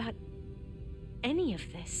me about any of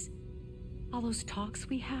this? All those talks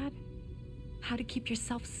we had? How to keep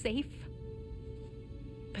yourself safe?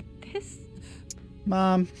 But this...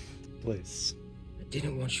 Mom, please. I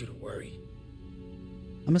didn't want you to worry.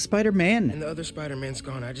 I'm a Spider-Man. And the other Spider-Man's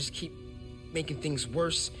gone. I just keep making things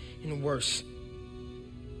worse and worse.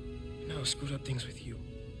 Now I screwed up things with you.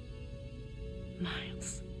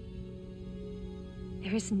 Miles.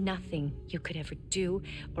 There is nothing you could ever do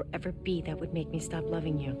or ever be that would make me stop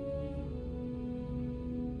loving you.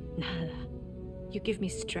 Nada. You give me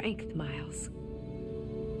strength, Miles.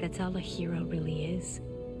 That's all a hero really is.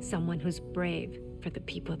 Someone who's brave for the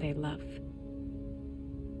people they love.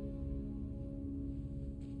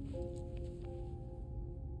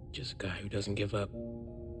 Just a guy who doesn't give up.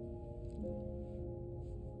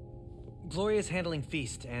 Gloria's handling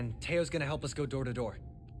Feast, and Teo's gonna help us go door to door.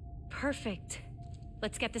 Perfect.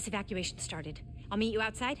 Let's get this evacuation started. I'll meet you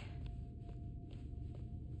outside.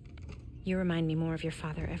 You remind me more of your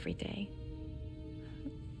father every day.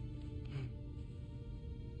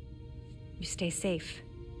 You stay safe.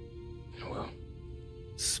 Well.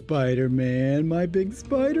 Spider-Man, my big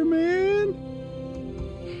Spider-Man.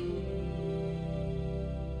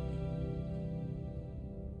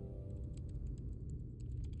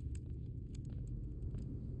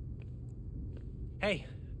 Hey,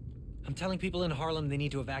 I'm telling people in Harlem they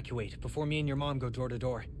need to evacuate before me and your mom go door to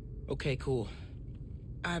door. Okay, cool.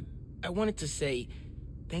 I wanted to say,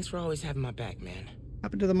 thanks for always having my back, man. What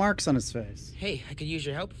happened to the marks on his face? Hey, I could use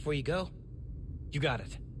your help before you go. You got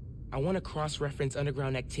it. I want to cross-reference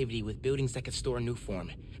underground activity with buildings that could store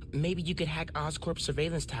Nuform. Maybe you could hack Oscorp's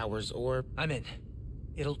surveillance towers, or... I'm in.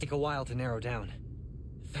 It'll take a while to narrow down.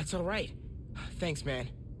 That's all right. Thanks, man.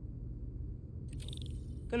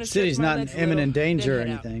 The city's not in imminent danger or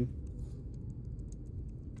anything.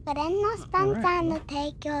 これのスポンサーの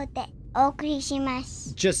提供でお送りしま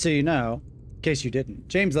す。 Just so you know, in case you didn't,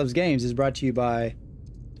 James Loves Games is brought to you by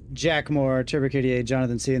Jack Moore, Turbo KDA,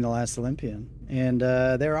 Jonathan C., and The Last Olympian. And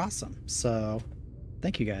they're awesome. So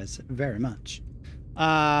thank you guys very much.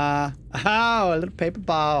 Oh, a little paper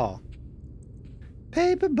ball.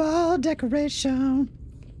 Paper ball decoration.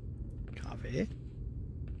 Coffee.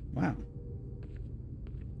 Wow.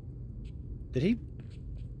 Did he?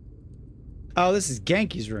 Oh, this is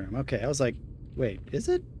Genki's room. Okay, I was like, wait, is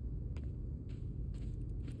it?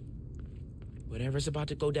 Whatever's about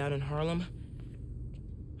to go down in Harlem,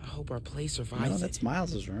 I hope our place survives. No, that's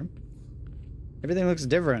Miles's room. Everything looks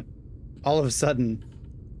different. All of a sudden.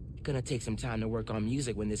 Gonna take some time to work on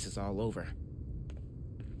music when this is all over.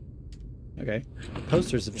 Okay.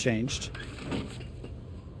 Posters have changed.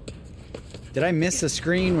 Did I miss a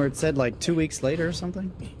screen where it said like 2 weeks later or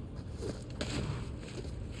something?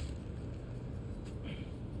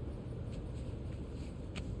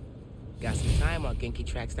 Got some time while Genki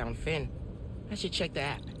tracks down Finn. I should check the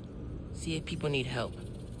app. See if people need help.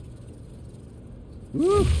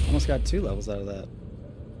 Woo! Almost got 2 levels out of that.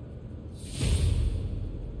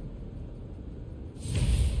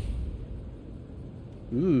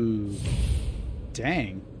 Ooh.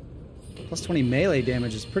 Dang. Plus 20 melee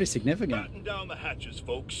damage is pretty significant. Batten down the hatches,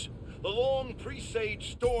 folks. The long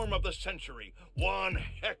presaged storm of the century, one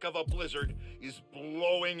heck of a blizzard, is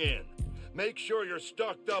blowing in. Make sure you're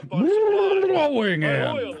stocked up on supplies. Blowing in.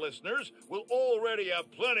 Our loyal listeners will already have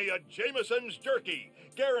plenty of Jameson's jerky,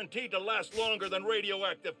 guaranteed to last longer than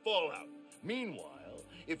radioactive fallout. Meanwhile,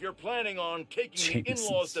 if you're planning on taking the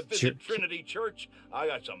in-laws to visit Trinity Church, I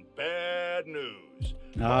got some bad news.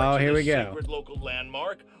 Oh, here we go. Sacred local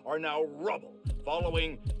landmark are now rubble,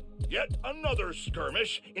 following yet another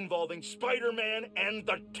skirmish involving Spider-Man and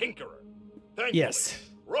the Tinkerer. Thankfully, yes.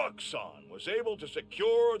 Roxxon was able to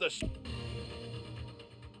secure the...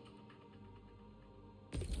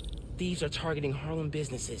 Thieves are targeting Harlem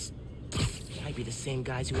businesses. Might be the same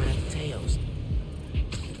guys who went after Teo's.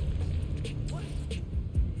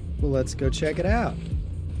 Well, let's go check it out.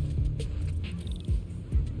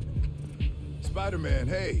 Spider-Man,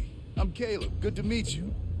 hey. I'm Caleb. Good to meet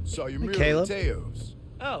you. Saw your mural Caleb. at Teo's.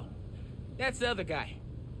 Oh, that's the other guy.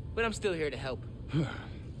 But I'm still here to help.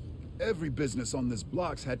 Every business on this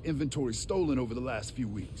block's had inventory stolen over the last few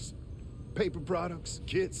weeks. Paper products,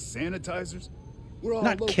 kits, sanitizers. We're all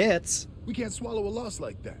Not local. kits. We can't swallow a loss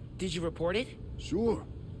like that. Did you report it? Sure,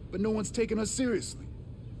 but no one's taking us seriously.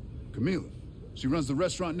 Camila, she runs the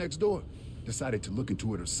restaurant next door. Decided to look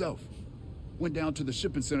into it herself. Went down to the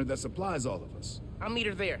shipping center that supplies all of us. I'll meet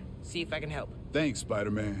her there. See if I can help. Thanks,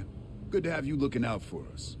 Spider-Man. Good to have you looking out for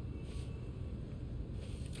us.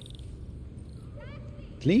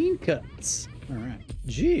 Clean cuts. All right.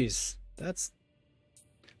 Jeez, it's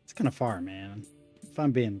kind of far, man. If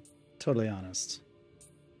I'm being totally honest.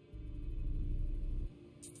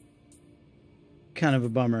 Kind of a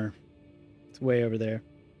bummer. It's way over there.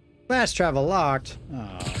 Fast travel locked.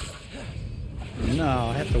 Oh. No,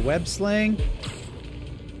 I have to web sling.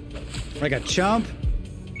 Like a chump.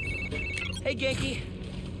 Hey, Genki.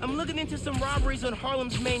 I'm looking into some robberies on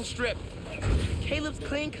Harlem's main strip. Caleb's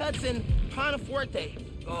Clean Cuts and Panafuerte.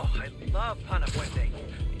 Oh, I love Panafuerte.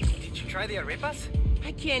 Did you try the arepas?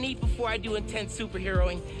 I can't eat before I do intense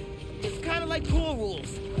superheroing. It's kind of like pool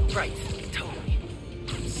rules. Right, totally.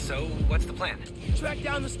 So, what's the plan? Track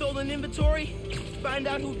down the stolen inventory, find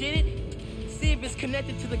out who did it, see if it's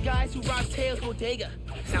connected to the guys who robbed Teo's bodega.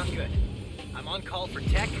 Sounds good. I'm on call for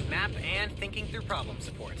tech, map, and thinking through problem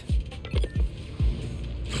support.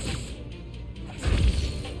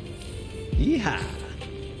 Yeehaw.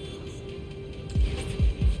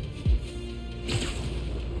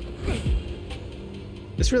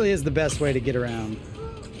 This really is the best way to get around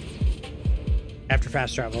after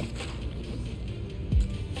fast travel.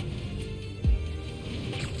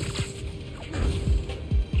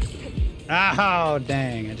 Oh,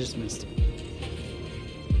 dang. I just missed it.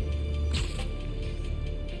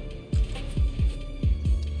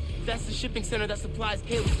 That's the shipping center that supplies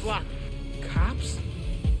Caleb's block. Cops?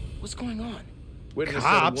 What's going on?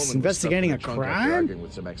 Cops investigating a crime?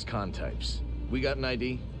 With some ex-con types. We got an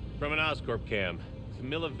ID? From an Oscorp cam.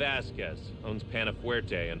 Camila Vasquez owns Pana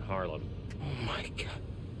Fuerte in Harlem. Oh my god.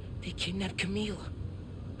 They kidnapped Camila.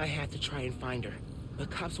 I had to try and find her, but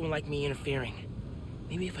cops won't like me interfering.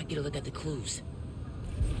 Maybe if I get a look at the clues.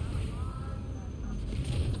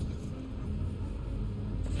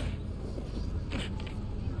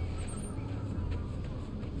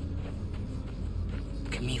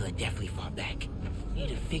 Camila definitely fought back. Need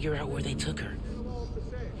to figure out where they took her.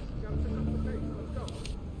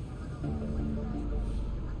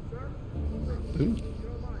 Ooh.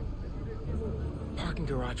 Parking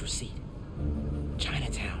garage receipt.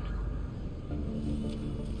 Chinatown.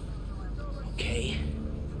 Okay.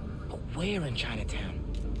 But where in Chinatown?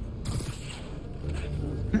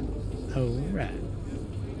 All right.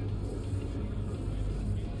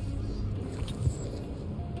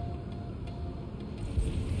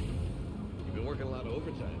 You've been working a lot of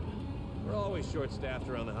overtime. We're always short-staffed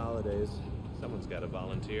around the holidays. Someone's got to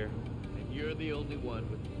volunteer. And you're the only one.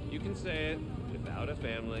 You can say it. Without a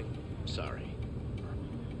family. Sorry.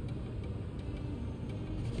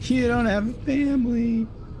 You don't have a family.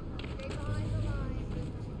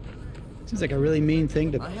 Seems like a really mean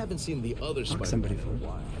thing to. I haven't seen the other fuck Spider-Man somebody for for. a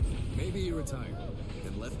while. Maybe he retired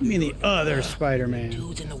and left. I mean the other Spider-Man.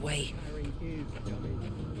 Dude's in the way.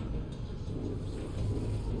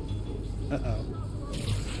 Uh-oh.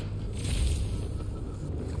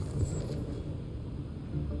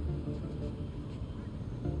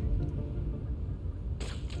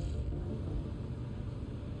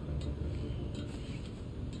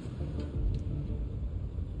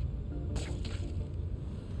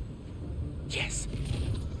 Yes.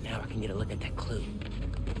 Now I can get a look at that clue.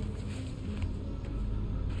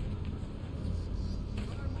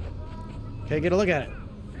 Okay, get a look at it.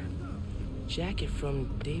 Jacket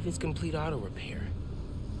from David's Complete Auto Repair.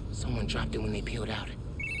 Someone dropped it when they peeled out.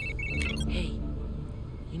 Hey,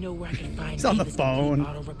 you know where I can find He's on the David's phone.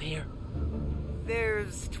 Complete Auto Repair?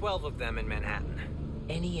 There's 12 of them in Manhattan.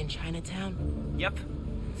 Any in Chinatown? Yep.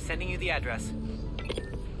 Sending you the address.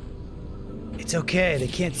 It's okay, they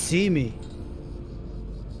can't see me.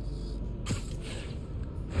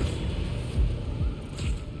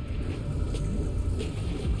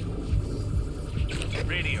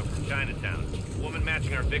 Radio from Chinatown. Woman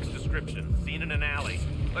matching our Vic's description. Seen in an alley.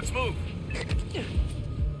 Let's move.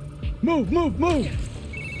 Move, move, move.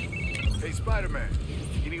 Hey, Spider-Man.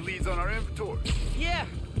 Any leads on our inventory? Yeah.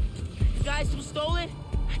 The guys who stole it,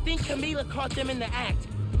 I think Camila caught them in the act.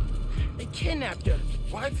 They kidnapped her.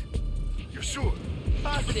 What? You're sure?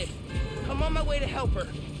 Positive. I'm on my way to help her.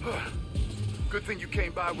 Good thing you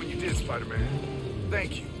came by when you did, Spider-Man.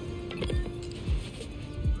 Thank you.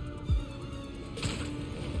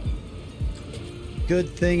 Good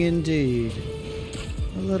thing indeed.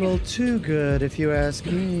 A little too good, if you ask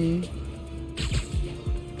me.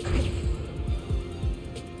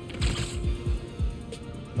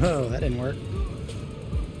 Oh, that didn't work.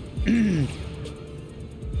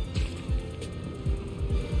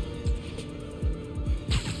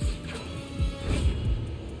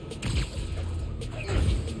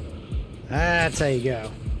 That's how you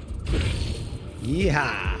go.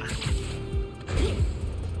 Yeehaw.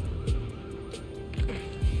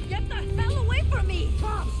 Get the hell away from me!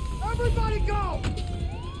 Cops! Everybody go!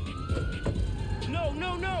 No,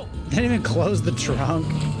 no, no! They didn't even close the trunk.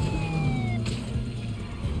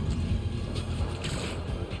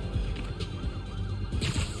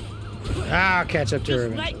 I'll catch up to her.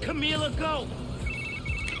 Just let Camila go!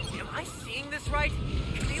 Am I seeing this right?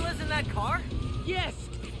 Camila's in that car? Yes!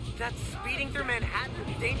 That's speeding through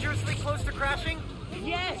Manhattan, dangerously close to crashing?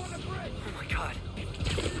 Yes! Oh my god.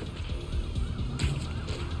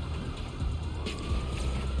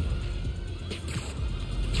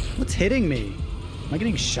 What's hitting me? Am I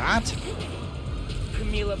getting shot?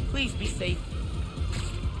 Camila, please be safe.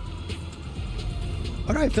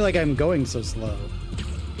 Why do I feel like I'm going so slow?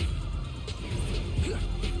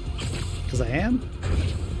 Because I am?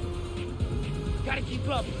 Gotta keep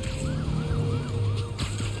up.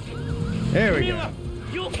 There we Camila,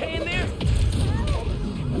 go. you okay in there?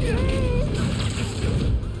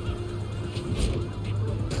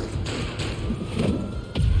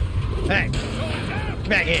 Hey!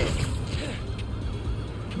 Back here!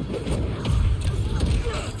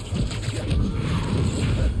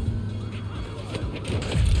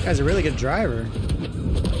 Guy's a really good driver.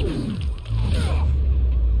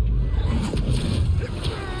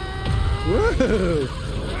 Woo!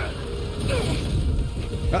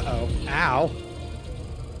 Uh-oh. Ow.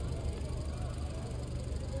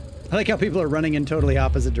 I like how people are running in totally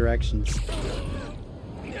opposite directions.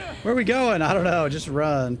 Where are we going? I don't know. Just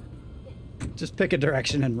run. Just pick a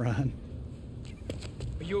direction and run.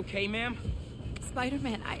 Are you okay, ma'am?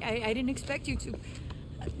 Spider-Man, I didn't expect you to...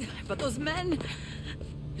 But those men...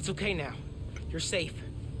 It's okay now. You're safe.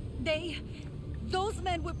 Those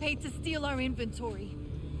men were paid to steal our inventory.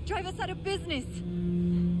 Drive us out of business.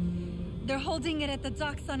 They're holding it at the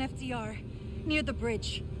docks on FDR, near the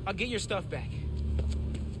bridge. I'll get your stuff back.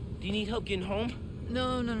 Do you need help getting home?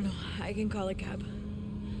 No. I can call a cab.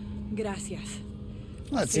 Gracias.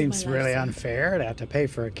 Well, that seems really unfair to have to pay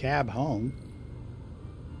for a cab home.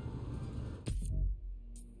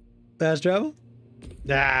 Fast travel?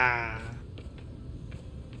 Ah.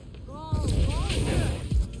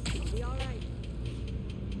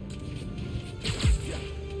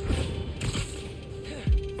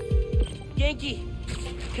 Yankee,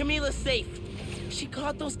 Camila's safe. She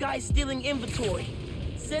caught those guys stealing inventory.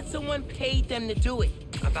 Said someone paid them to do it.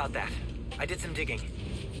 About that, I did some digging.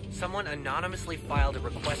 Someone anonymously filed a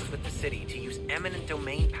request with the city to use eminent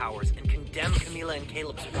domain powers and condemn Camila and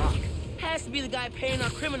Caleb's rock. Has to be the guy paying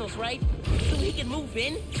our criminals, right? So he can move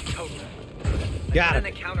in? Totally. Got it.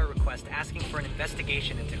 A counter request asking for an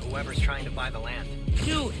investigation into whoever's trying to buy the land.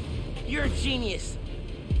 Dude, you're a genius.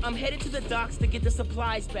 I'm headed to the docks to get the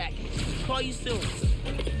supplies back. Call you soon.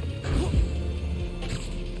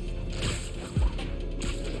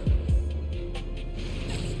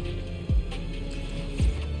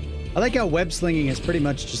 I like how web slinging is pretty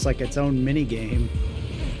much just like its own mini game.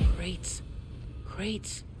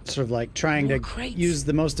 Crates. Sort of like trying to use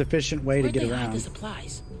the most efficient way to get Where'd they hide around. the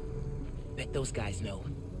supplies? Bet those guys know.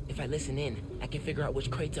 If I listen in, I can figure out which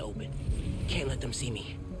crate to open. Can't let them see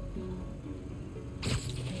me.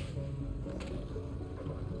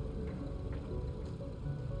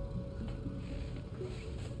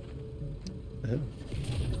 Oh.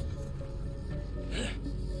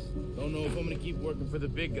 Don't know if I'm gonna keep working for the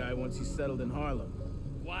big guy once he's settled in Harlem.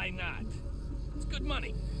 Why not? It's good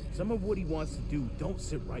money. Some of what he wants to do don't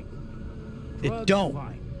sit right with me. It Drugs, don't.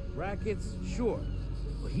 Fine. Rackets, sure.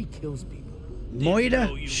 But he kills people.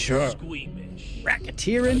 Moida? Sure. Squeamish.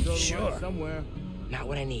 Racketeering? Sure. Somewhere. Not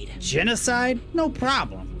what I need. Genocide? No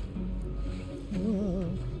problem.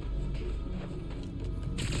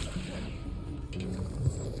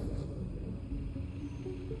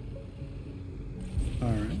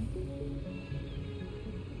 Alright.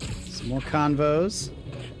 Some more convos.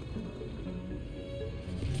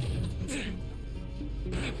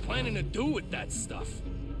 What are you planning to do with that stuff?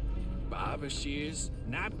 Barber shears?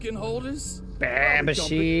 Napkin holders?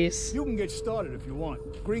 Babashies. You can get started if you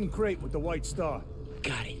want. Green crate with the white star.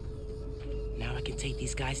 Got it. Now I can take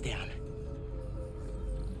these guys down.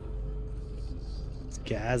 These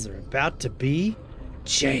guys are about to be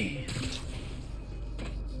jammed.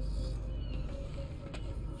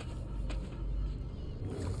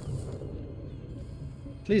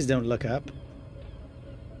 Please don't look up.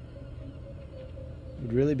 It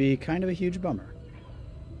would really be kind of a huge bummer.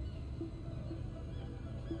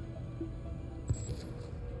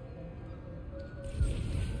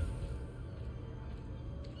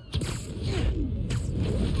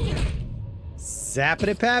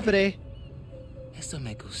 Zappity pappity. Eso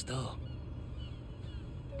me gustó.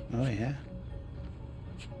 Oh yeah.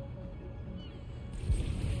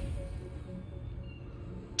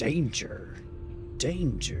 Danger.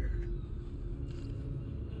 Danger.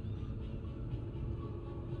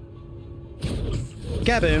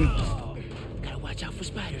 Kaboom. Gotta watch out for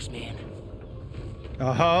spiders, man.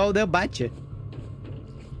 Oh, they'll bite you.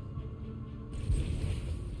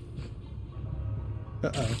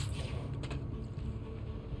 Uh-oh.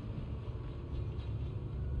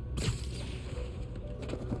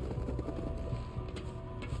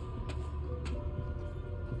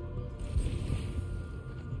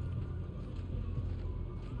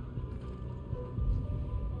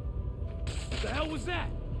 What the hell was that?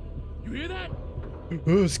 You hear that?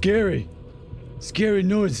 Oh, scary. Scary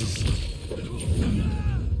noises.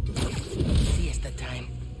 Siesta time.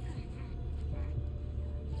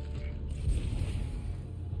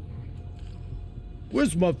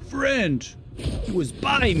 Where's my friend? He was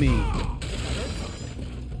by me.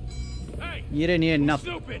 Hey, You didn't hear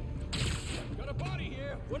nothing. stupid. Got a body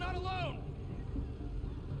here. We're not alone.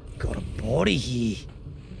 Got a body here.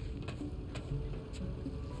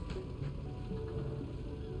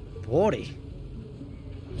 40.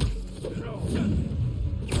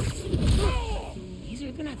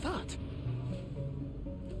 Easier than I thought.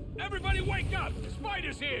 Everybody wake up! The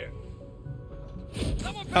spider's here!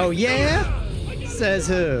 Oh yeah? Says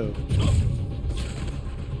who?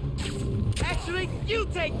 Actually, you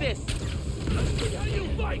take this! How you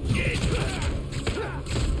like it?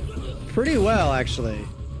 Pretty well, actually.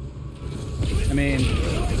 I mean,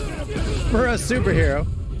 for a superhero.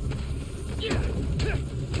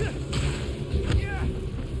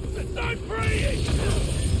 I'm praying!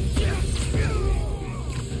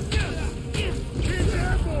 He's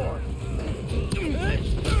airborne!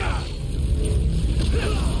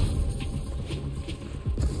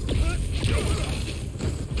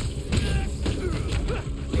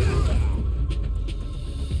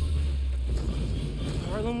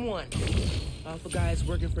 Harlem 1. Alpha guys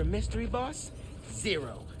working for Mystery Boss?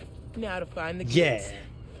 0. Now to find the kids. Yeah.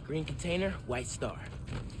 Green container, white star.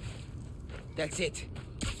 That's it.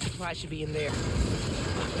 Supply should be in there.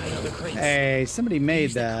 Other crates. Hey, somebody made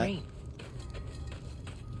Use the that. crane.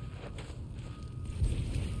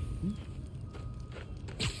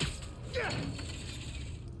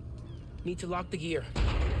 Need to lock the gear.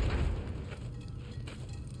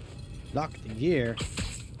 Lock the gear.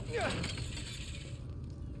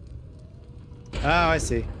 Oh, I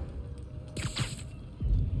see.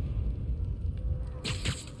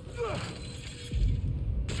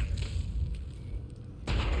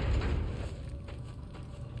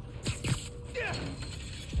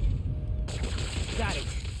 Got it.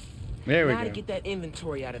 There we Now go. to get that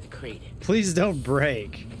inventory out of the crate. Please don't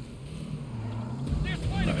break.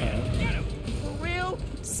 For real?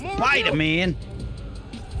 Spider-Man.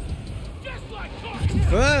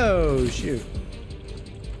 Whoa, shoot.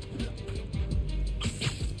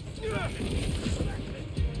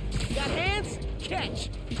 Got hands? Catch.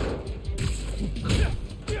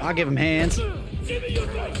 I'll give him hands.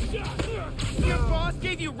 Your boss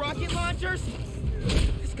gave you rocket launchers?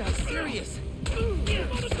 This guy's serious.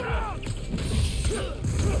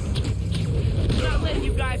 Not letting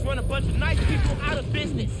you guys run a bunch of nice people out of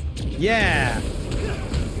business. Yeah.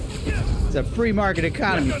 It's a free market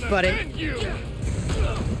economy, buddy.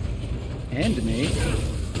 And to me.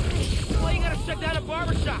 Well, you gotta shut down a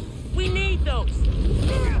barbershop. We need those.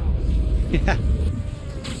 Yeah.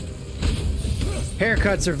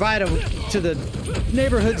 Haircuts are vital to the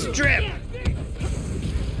neighborhood's drip.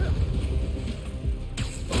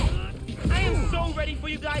 I am so ready for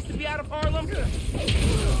you guys to be out of Harlem.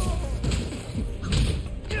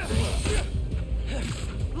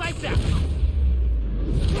 Lights out.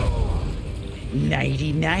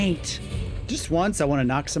 Nighty night. Just once, I want to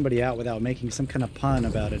knock somebody out without making some kind of pun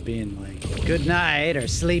about it being like good night or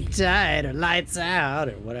sleep tight or lights out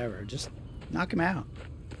or whatever. Just knock him out.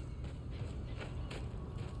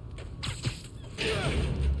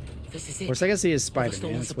 This is Of it. course, I guess he is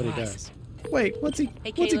Spider-Man. That's what he does. Wait, what's he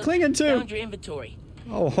clinging to? Found your inventory.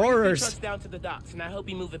 Oh, Bring the horrors. trucks down to the docks, and I help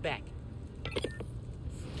you move it back.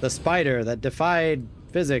 The spider that defied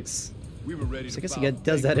physics. We were ready So to I guess he file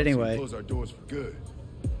does that bankruptcy and anyway. close our doors for good.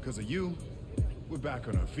 Because of you, we're back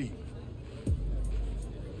on our feet.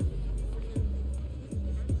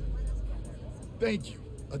 Thank you.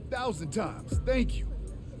 1,000 times. Thank you.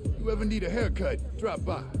 You ever need a haircut, drop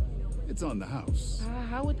by. It's on the house.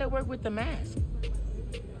 How would that work with the mask?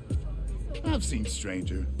 I've seen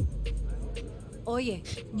stranger. Oye,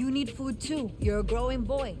 you need food too. You're a growing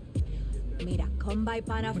boy. Mira, come by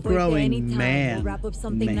Pana Fuerte growing anytime. man, We'll wrap up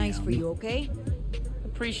something nice for ma'am. you, okay?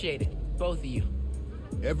 Appreciate it, both of you.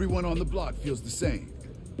 Everyone on the block feels the same.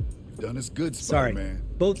 You've done us good, Sorry, Spider-Man.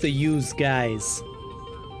 both the used guys.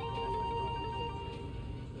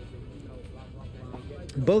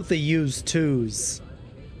 Both the used twos.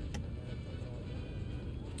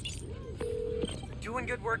 Doing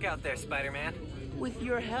good work out there, Spider-Man. With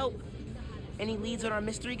your help. Any leads on our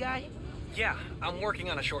mystery guy? Yeah, I'm working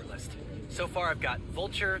on a short list. So far I've got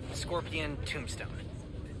Vulture, Scorpion, Tombstone.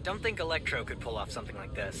 Don't think Electro could pull off something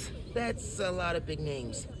like this. That's a lot of big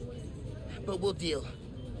names. But we'll deal.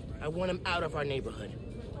 I want him out of our neighborhood.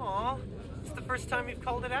 Aw, it's the first time you've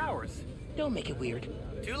called it ours. Don't make it weird.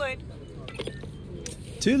 Too late.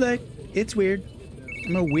 Too late. It's weird.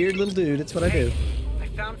 I'm a weird little dude. That's what I do. I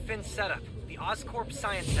found Finn's setup, the Oscorp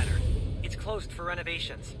Science Center. It's closed for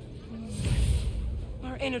renovations.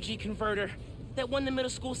 Our energy converter that won the middle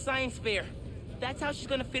school science fair. That's how she's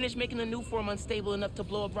gonna finish making the new form unstable enough to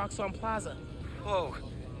blow up Roxxon Plaza. Whoa.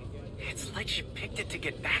 It's like she picked it to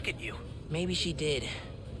get back at you. Maybe she did.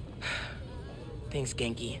 Thanks,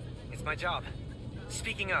 Genki. It's my job.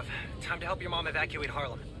 Speaking of, time to help your mom evacuate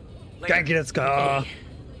Harlem. Genki, let's go.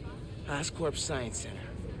 Oscorp Science Center.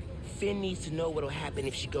 Finn needs to know what'll happen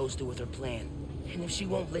if she goes through with her plan. And if she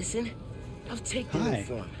won't listen, I'll take the new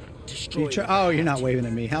form. Destroy it. Oh, you're not waving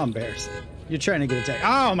at me. How embarrassing. You're trying to get attacked.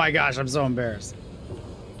 Oh my gosh, I'm so embarrassed.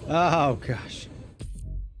 Oh gosh.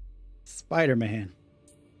 Spider-Man.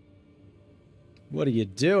 What are you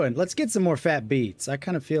doing? Let's get some more fat beats. I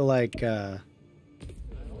kind of feel like, you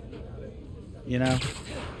know,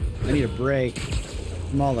 I need a break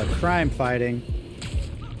from all the crime fighting.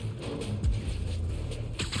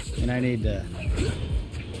 And I need to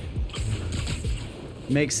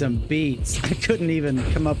make some beats. I couldn't even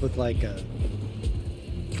come up with like a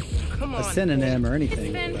synonym or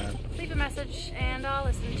anything for that. Leave a message and I'll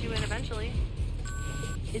listen to it eventually.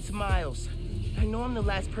 It's Miles. I know I'm the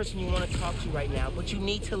last person you want to talk to right now, but you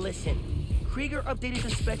need to listen. Krieger updated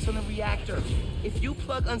the specs on the reactor. If you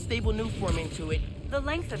plug unstable Nuform into it... The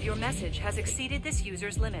length of your message has exceeded this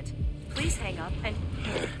user's limit. Please hang up and...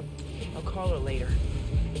 I'll call her later.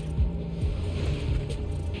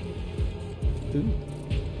 Ooh.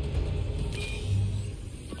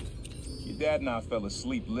 Your dad and I fell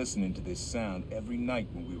asleep listening to this sound every night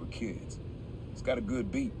when we were kids. It's got a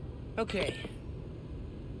good beat. Okay.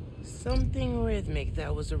 Something rhythmic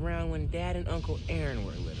that was around when Dad and Uncle Aaron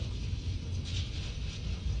were little.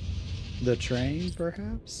 The train,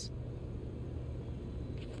 perhaps?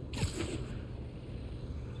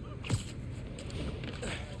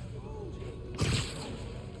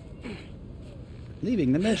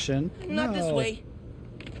 Leaving the mission? Not this way.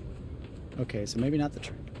 Okay, so maybe not the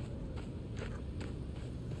train.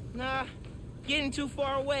 Nah, getting too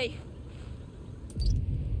far away.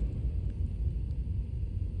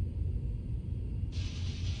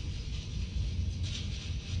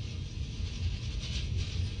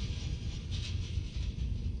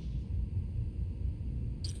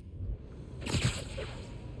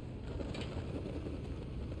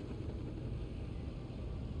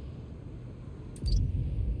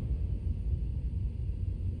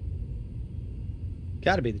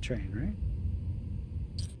 Gotta be the train, right?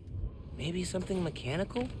 Maybe something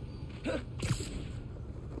mechanical?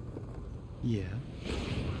 Yeah.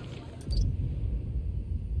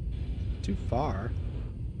 Too far.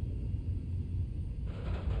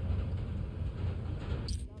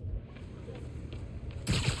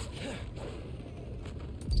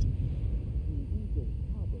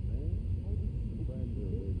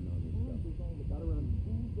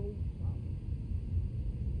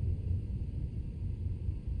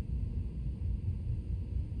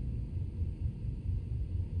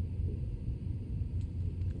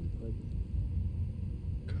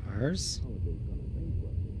 Cars?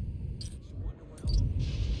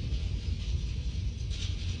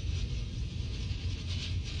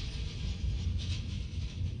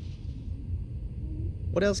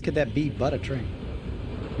 What else could that be but a train?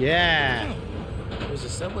 Yeah! There's a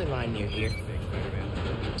subway line near here.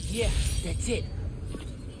 Yeah, that's it.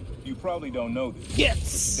 You probably don't know this.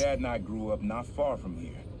 Yes! Dad and I grew up not far from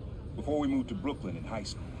here, before we moved to Brooklyn in high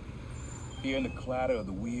school. Hearing the clatter of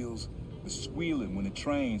the wheels, the squealing when the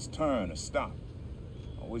trains turn or stop,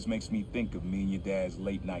 always makes me think of me and your dad's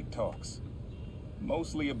late night talks.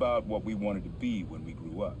 Mostly about what we wanted to be when we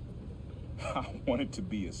grew up. I wanted to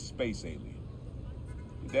be a space alien.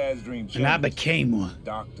 Your dad's dream changed. And I became one.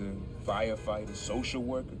 Doctor, firefighter, social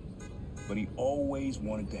worker. But he always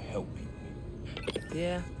wanted to help people.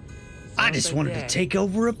 Yeah. I just wanted to take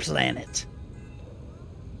over a planet.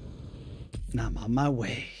 And I'm on my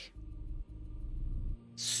way.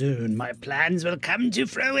 Soon my plans will come to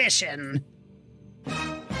fruition.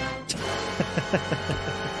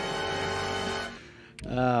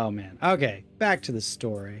 Oh man. Okay, back to the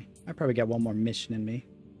story. I probably got one more mission in me.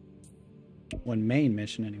 One main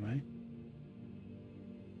mission anyway.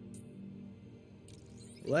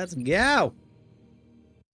 Let's go.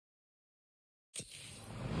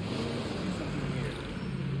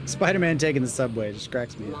 Spider-Man taking the subway just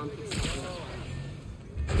cracks me up.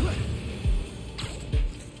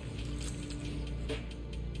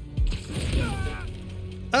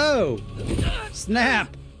 Oh!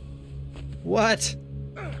 Snap! What?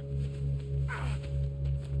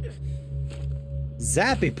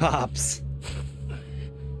 Zappy Pops!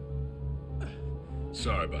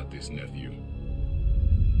 Sorry about this, nephew.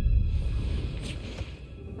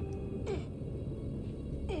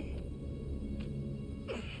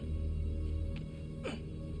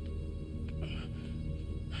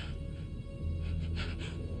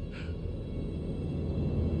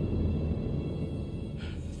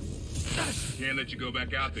 Can't let you go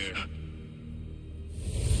back out there.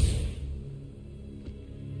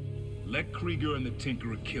 Let Krieger and the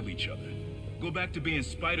Tinkerer kill each other. Go back to being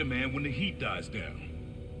Spider-Man when the heat dies down.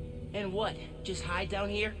 And what? Just hide down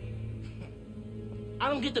here? I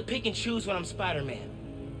don't get to pick and choose when I'm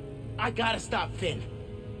Spider-Man. I gotta stop Finn.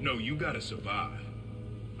 No, you gotta survive.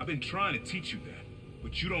 I've been trying to teach you that,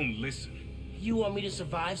 but you don't listen. You want me to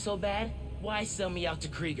survive so bad? Why sell me out to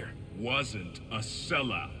Krieger? Wasn't a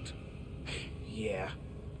sellout. Yeah.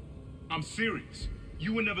 I'm serious.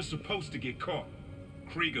 You were never supposed to get caught.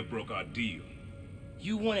 Krieger broke our deal.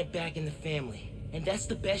 You want it back in the family, and that's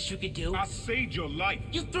the best you could do? I saved your life.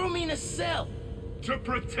 You threw me in a cell. To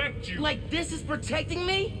protect you. Like this is protecting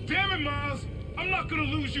me? Damn it, Miles. I'm not gonna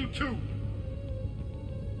lose you too.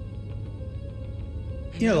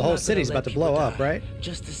 You know the whole city's about to blow up, right?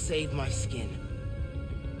 Just to save my skin.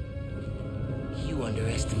 You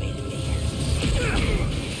underestimated me.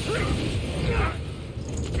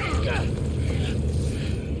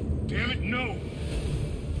 Damn it, no.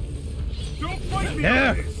 Don't fight me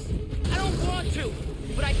Yeah. on this. I don't want to,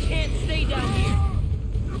 but I can't stay down here.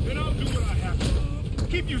 Then I'll do what I have to.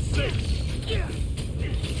 Keep you safe.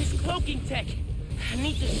 This cloaking tech. I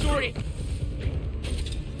need to sort it.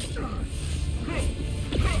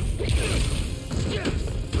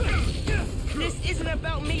 This isn't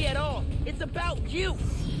about me at all. It's about you.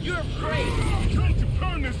 You're afraid. Trying to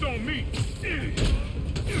turn this on me.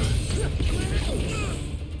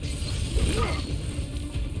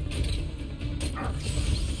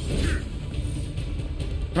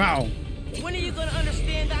 Wow. When are you gonna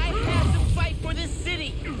understand that I have to fight for this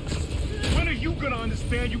city? When are you gonna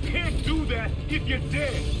understand you can't do that if you're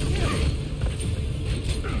dead?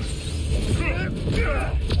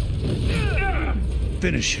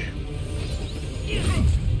 Finish him.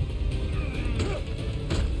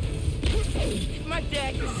 My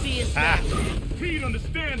dad can see us now. He'd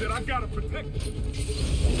understand that I gotta protect him.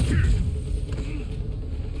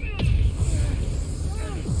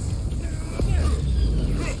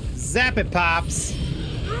 Zap it, Pops.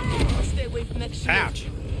 Stay away from that shit. Ouch.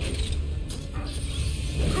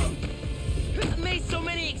 I made so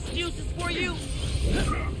many excuses for you.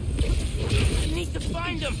 I need to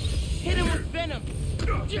find him. Hit him with venom.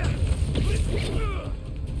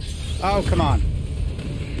 Oh, come on.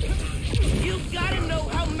 You gotta know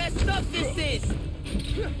how messed up this is.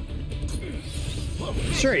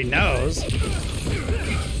 Sure he knows.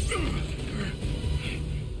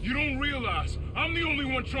 You don't realize I'm the only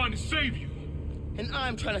one trying to save you. And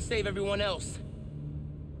I'm trying to save everyone else.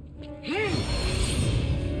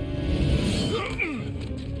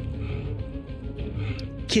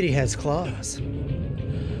 Kitty has claws.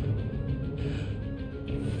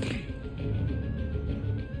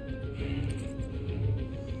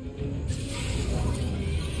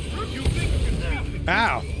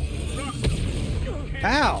 Ow.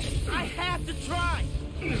 Ow. I have to try.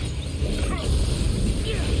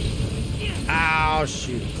 Ow,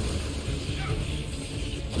 shoot.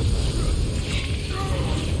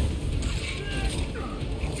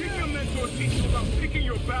 Did your mentor teach you about picking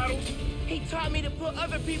your battles? He taught me to put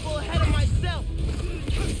other people ahead of myself.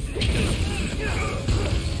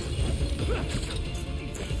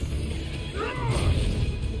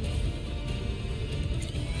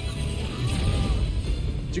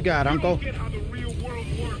 What you got, Uncle? Get how the real world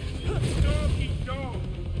works. Dog eat dog.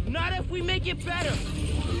 Not if we make it better.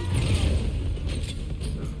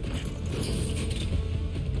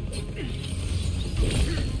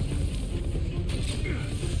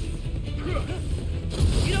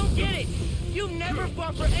 You don't get it. You never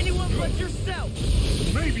fought for anyone but yourself.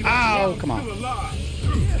 Maybe ow, come on. Still alive.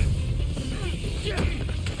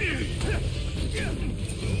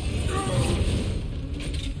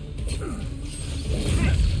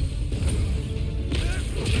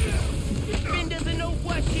 Finn doesn't know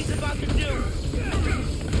what she's about to do.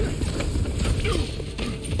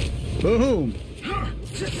 Boom.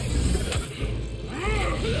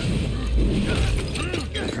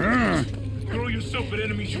 Throw yourself at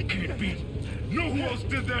enemies you can't beat. Know who else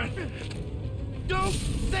did that? Don't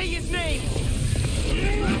say his name.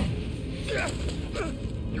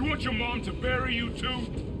 You want your mom to bury you too?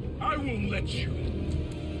 I won't let you.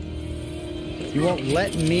 You won't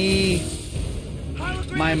let me,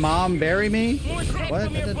 my mom, bury me? What?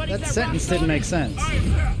 That sentence didn't make sense.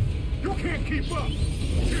 You can't keep up.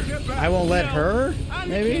 I won't let her, I'm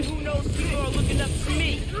maybe? the kid who knows people are looking up to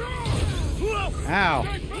me. Ow.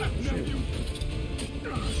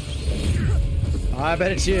 Oh, I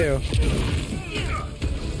bet it's you.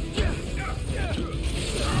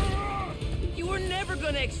 You were never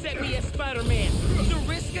gonna accept me as Spider-Man. The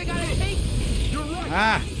risk I gotta take. You're right.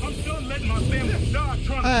 Ah. I'm done letting my family die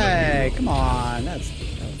trying to Hey, come on. That was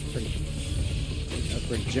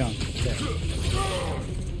pretty junk there.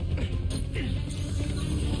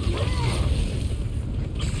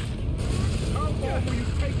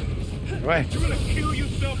 away. You're gonna kill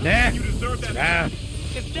yourself. Nah. You deserve that. Ah.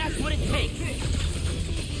 If that's what it takes.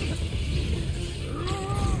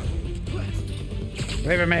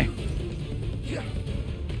 Wait for me.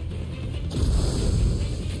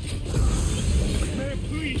 Man,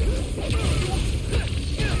 please.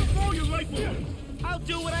 Throw your life away. I'll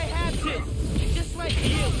do what I have to. Just like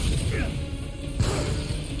you.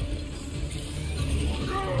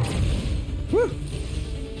 Woo.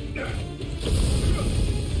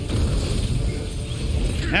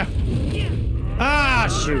 Now. Ah,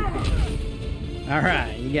 shoot. All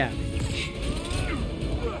right, you got me.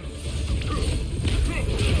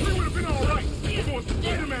 We would have been all right before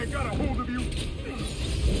Spider-Man got a hold of you.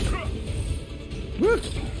 Woo.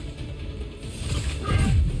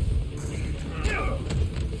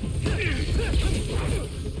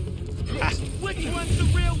 Which one's the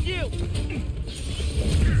real you?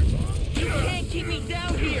 You can't keep me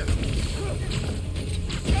down here.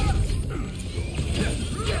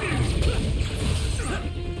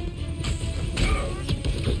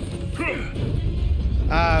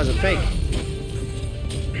 Ah, it was a fake.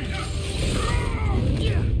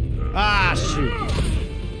 Ah, shoot.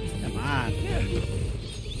 Come on.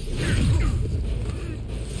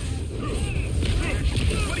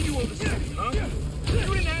 What are you overseeing, huh?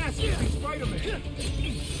 You didn't ask to be Spider-Man.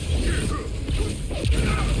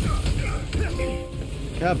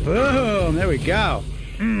 Kaboom! There we go.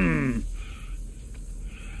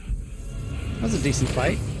 That was a decent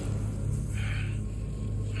fight.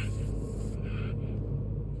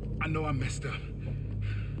 I know I messed up.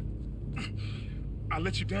 I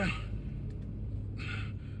let you down.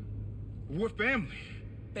 We're family.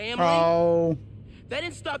 Family? Oh. That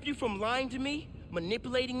didn't stop you from lying to me,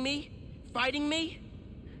 manipulating me, fighting me?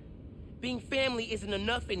 Being family isn't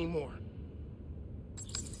enough anymore.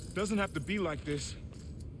 Doesn't have to be like this.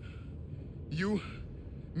 You,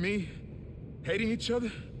 me, hating each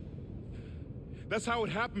other. That's how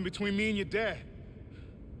it happened between me and your dad.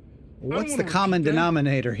 What's the common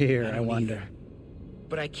denominator here, I wonder? Either.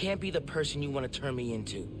 But I can't be the person you want to turn me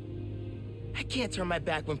into. I can't turn my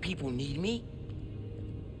back when people need me.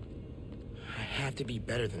 I have to be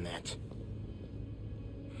better than that.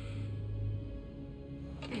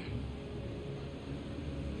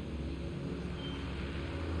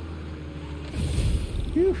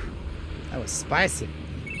 Whew. That was spicy.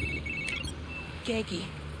 Genki,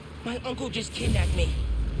 my uncle just kidnapped me.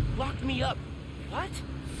 Locked me up. What?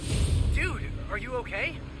 Dude, are you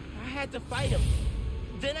okay? I had to fight him.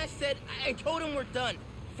 Then I told him we're done.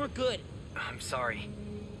 For good. I'm sorry.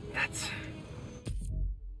 That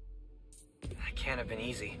can't have been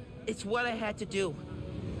easy. It's what I had to do.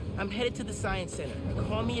 I'm headed to the Science Center.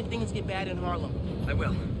 Call me if things get bad in Harlem. I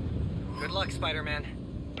will. Good luck, Spider-Man.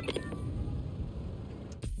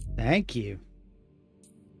 Thank you.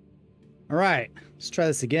 All right, let's try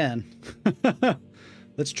this again.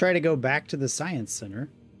 Let's try to go back to the Science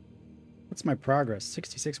Center. What's my progress?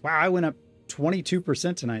 66. Wow, I went up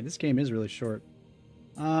 22% tonight. This game is really short.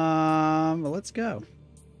 Well, let's go.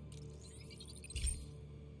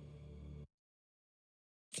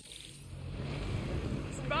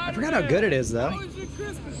 I forgot how good it is, though.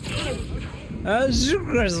 Christmas,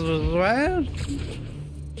 man.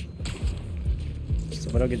 So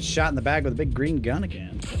I don't get shot in the back with a big green gun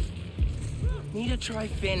again. Need to try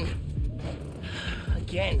Finn.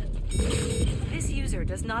 Again. This user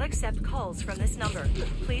does not accept calls from this number.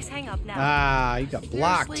 Please hang up now. Ah, you got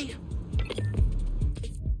blocked. Seriously?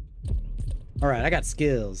 All right, I got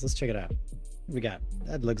skills. Let's check it out. What we got?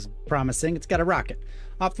 That looks promising. It's got a rocket.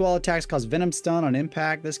 Off-the-wall attacks cause venom stun on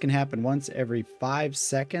impact. This can happen once every 5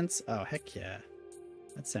 seconds. Oh, heck yeah.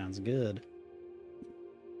 That sounds good.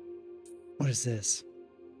 What is this?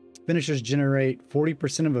 Finishers generate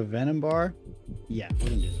 40% of a venom bar? Yeah, we're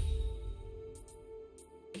gonna do that.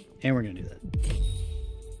 And we're gonna do that.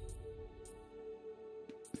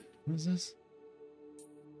 What is this?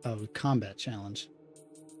 Oh, combat challenge.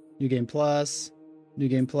 New game plus. New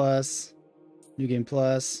game plus. New game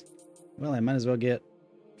plus. Well, I might as well get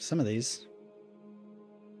some of these.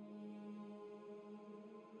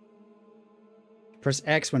 Press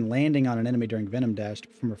X when landing on an enemy during Venom Dash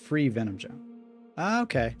from a free Venom jump. Ah,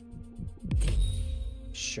 okay.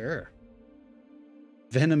 Sure.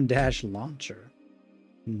 Venom Dash launcher.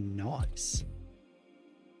 Nice.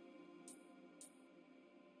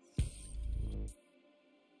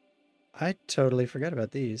 I totally forgot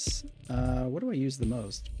about these. What do I use the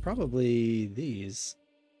most? Probably these.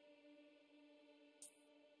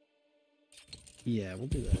 Yeah, we'll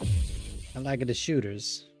do that. I like it as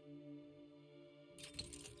shooters.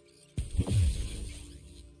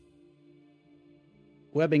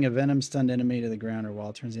 Webbing a venom stunned enemy to the ground or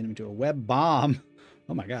wall turns the enemy into a web bomb.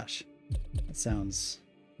 Oh my gosh. That sounds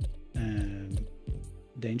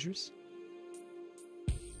dangerous.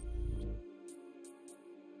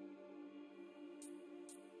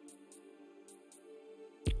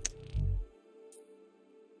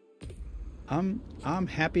 I'm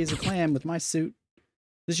happy as a clam with my suit.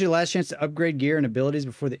 This is your last chance to upgrade gear and abilities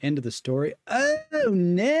before the end of the story. Oh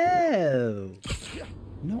no!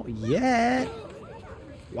 Not yet.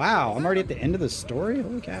 Wow, I'm already at the end of the story?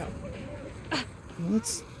 Holy cow. Well,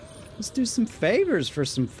 let's do some favors for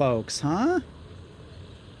some folks, huh?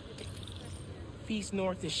 Feast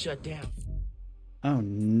North is shut down. Oh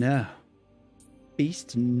no.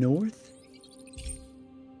 Feast North?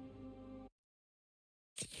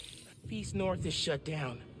 Feast North is shut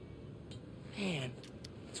down. Man,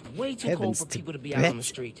 it's way too cold for people to be out on the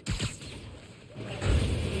street.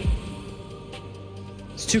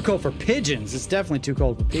 It's too cold for pigeons. It's definitely too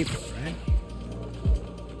cold for people, right?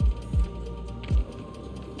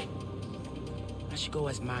 I should go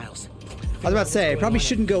as Miles. I was about to say, I probably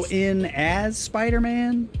shouldn't go in as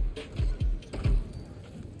Spider-Man.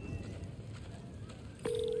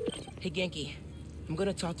 Hey, Genki. I'm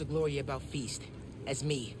gonna talk to Gloria about Feast. As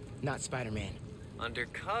me, not Spider-Man.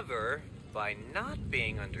 Undercover by not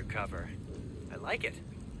being undercover. I like it.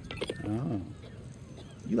 Oh.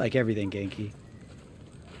 You like everything, Genki.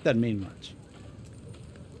 Doesn't mean much.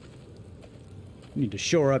 You need to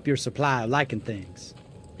shore up your supply of liking things.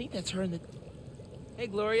 I think that's her in the... Hey,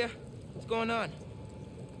 Gloria. What's going on?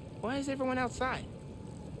 Why is everyone outside?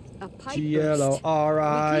 A pipe burst.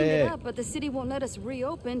 G-L-O-R-I-A. We cleaned it up, but the city won't let us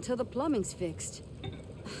reopen till the plumbing's fixed.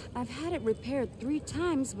 I've had it repaired 3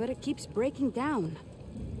 times, but it keeps breaking down.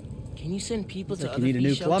 Can you send people to like other you need a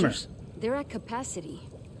new plumber. shelters? They're at capacity.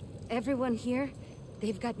 Everyone here,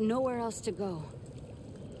 they've got nowhere else to go.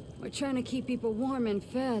 We're trying to keep people warm and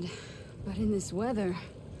fed, but in this weather...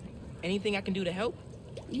 Anything I can do to help?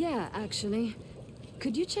 Yeah, actually.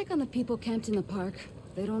 Could you check on the people camped in the park?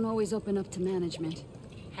 They don't always open up to management.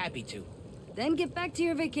 Happy to. Then get back to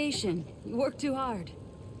your vacation. You work too hard.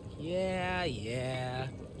 Yeah.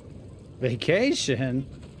 Vacation?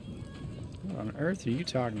 What on earth are you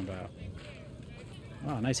talking about?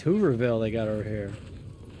 Wow, nice Hooverville they got over here.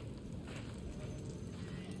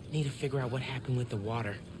 Need to figure out what happened with the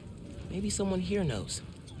water. Maybe someone here knows.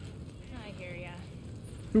 I hear ya.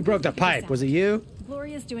 Who broke the pipe? Was it you?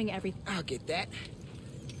 Gloria's doing everything. I'll get that.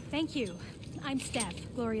 Thank you. I'm Steph,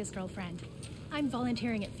 Gloria's girlfriend. I'm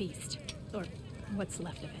volunteering at Feast. Or what's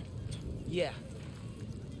left of it. Yeah.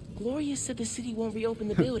 Gloria said the city won't reopen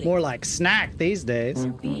the building. More like snack these days.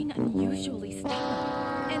 They're being unusually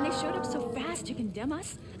stubborn. And they showed up so fast to condemn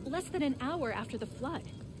us, less than an hour after the flood.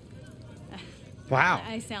 Wow.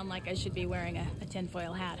 I sound like I should be wearing a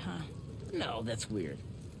tinfoil hat, huh? No, that's weird.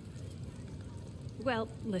 Well,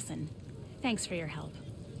 listen. Thanks for your help.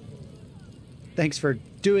 Thanks for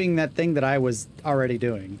doing that thing that I was already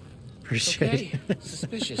doing. Appreciate it.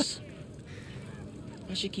 Suspicious.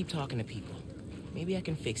 I should keep talking to people. Maybe I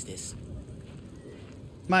can fix this.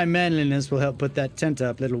 My manliness will help put that tent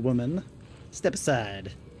up, little woman. Step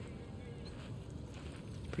aside.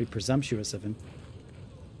 Pretty presumptuous of him.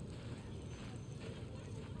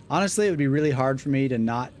 Honestly, it would be really hard for me to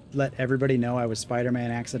not let everybody know I was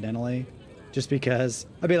Spider-Man accidentally. Just because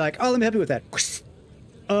I'd be like, oh, let me help you with that.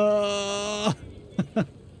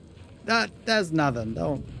 That's nothing.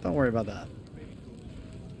 Don't worry about that.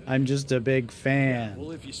 I'm just a big fan.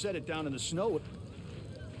 Well, if you set it down in the snow...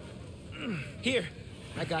 Here,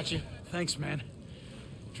 I got you. Thanks, man.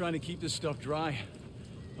 Trying to keep this stuff dry.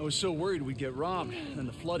 I was so worried we'd get robbed, then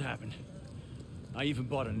the flood happened. I even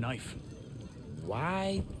bought a knife.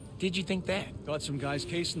 Why did you think that? Got some guys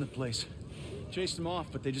casing the place. Chased them off,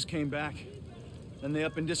 but they just came back. Then they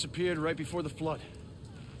up and disappeared right before the flood.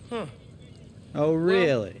 Huh. Oh,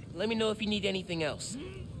 really? Well, let me know if you need anything else.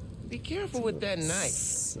 Be careful with that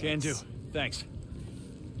knife. Can do. Thanks.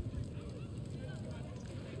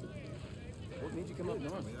 What made you come up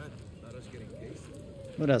north?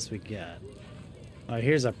 What else we got? Oh,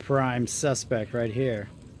 here's a prime suspect right here.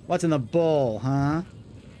 What's in the bowl, huh?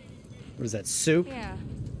 What is that, soup? Yeah.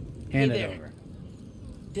 Hand Hey it there. over.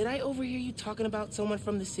 Did I overhear you talking about someone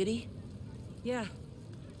from the city? Yeah.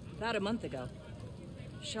 About a month ago.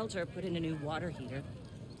 Shelter put in a new water heater.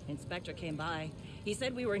 Inspector came by. He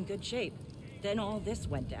said we were in good shape. Then all this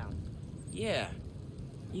went down. Yeah.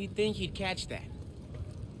 You'd think he'd catch that.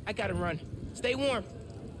 I gotta run. Stay warm.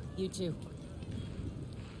 You too.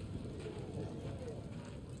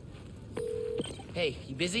 Hey,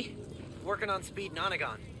 you busy? Working on Speed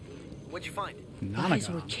Nonagon. What'd you find? Guys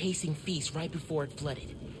were casing Feast right before it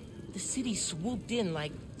flooded. The city swooped in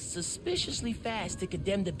like suspiciously fast to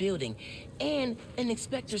condemn the building, and an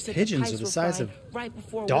inspector said the Pigeons pipes are the were size fine of right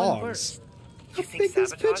before one dogs. burst. How big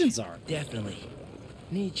these pigeons are? Definitely.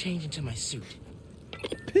 Need to change into my suit.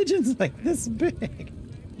 Pigeons like this big.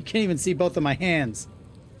 You can't even see both of my hands.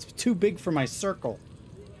 It's too big for my circle.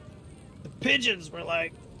 The pigeons were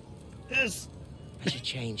like this. I should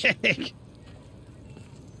change.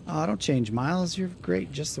 Oh, don't change, Miles. You're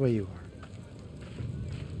great just the way you are.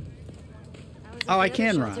 Oh, I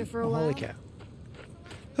can run. Oh, holy cow.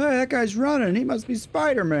 Hey, that guy's running. He must be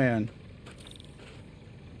Spider-Man.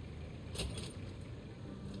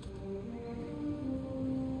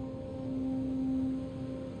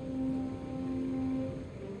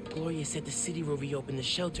 Gloria said the city will reopen the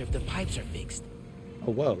shelter if the pipes are fixed.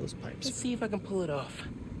 Oh, whoa, those pipes. Let's see if I can pull it off.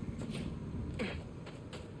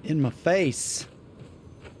 In my face.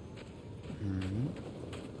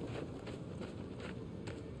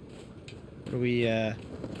 What are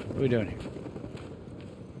we doing here?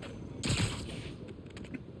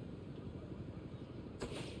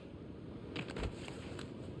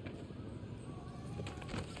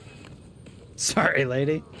 Sorry,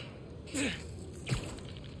 lady.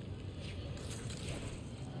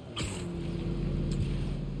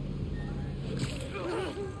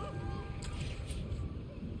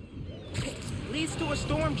 Leads to a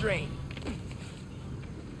storm drain.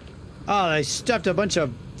 Oh, they stuffed a bunch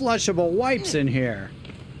of flushable wipes in here.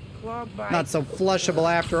 Clogged by Not so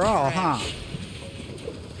flushable after all, huh?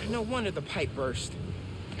 No wonder the pipe burst.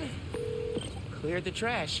 Cleared the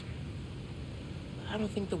trash. I don't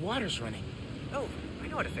think the water's running. Oh, I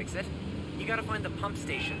know how to fix it. You gotta find the pump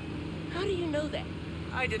station. How do you know that?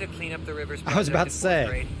 I did a clean up the rivers. I was about to project in say.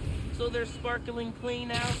 fourth grade. So they're sparkling clean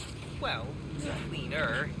now? Well,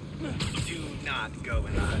 cleaner. Do not go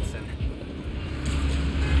in the Hudson.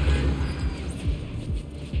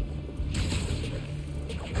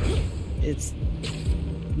 It's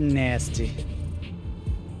nasty.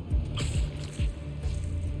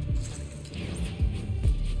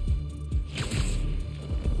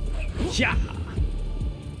 Yeah.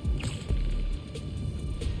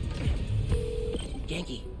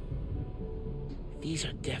 Yankee. These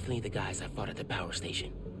are definitely the guys I fought at the power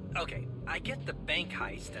station. Okay, I get the bank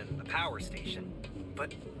heist and the power station,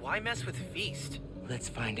 but why mess with Feast? Let's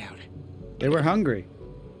find out. They were hungry.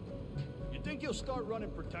 You think he'll start running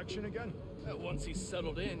protection again? Once he's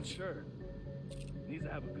settled in, sure. Needs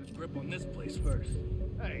to have a good grip on this place first.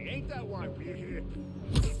 Hey, ain't that why we're here?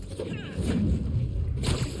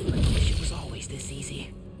 It was always this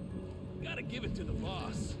easy. Gotta give it to the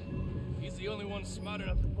boss. He's the only one smart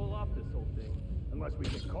enough to pull off this whole thing. Unless we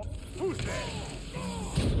get caught. Who's there?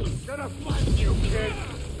 Gonna fight you, kid!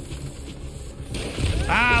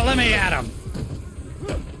 Ah, let me at him.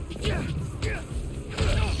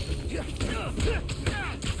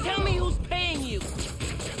 Tell me who's paying you.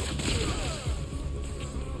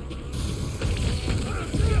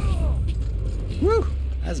 Woo!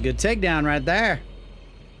 That's a good takedown right there.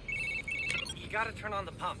 You gotta turn on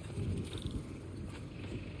the pump.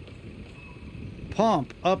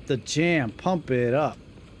 Pump up the jam. Pump it up.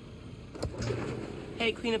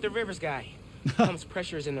 Hey, clean up the rivers guy. Pump's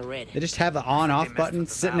pressure is in the red. They just have the on-off button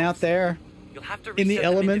sitting out there You'll have to in the reset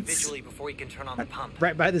them elements, individually before you can turn on the pump.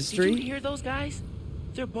 right by the Did street. you hear those guys?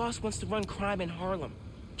 Their boss wants to run crime in Harlem.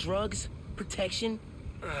 Drugs, protection.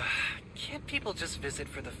 Can't people just visit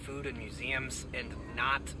for the food and museums and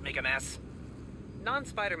not make a mess?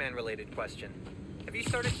 Non-Spider-Man related question. Have you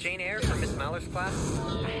started Jane Eyre for Miss Maller's class?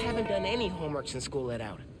 I haven't done any homework since school let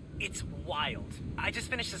out. It's wild. I just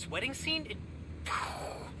finished this wedding scene.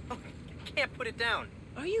 I can't put it down.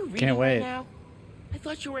 Are you reading Can't wait. right now? I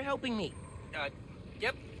thought you were helping me.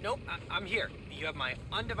 Yep, nope, I'm here. You have my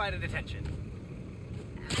undivided attention.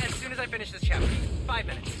 As soon as I finish this chapter. 5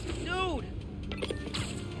 minutes. Dude!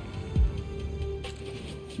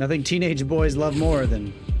 Nothing teenage boys love more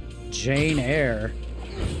than Jane Eyre.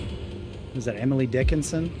 Was that Emily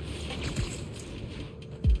Dickinson?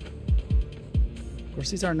 Of course,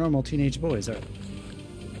 these aren't normal teenage boys, are they?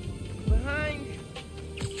 Behind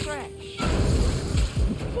trash.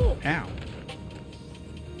 Oh. Ow.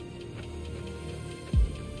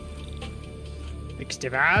 Fix the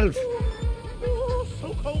valve. Oh,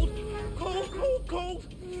 so cold. Cold.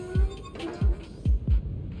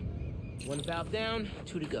 One valve down,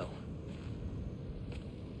 2 to go.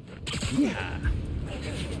 Yeah.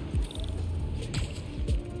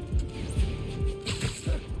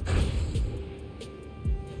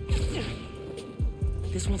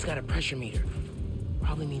 This one's got a pressure meter.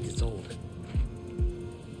 Probably means it's old.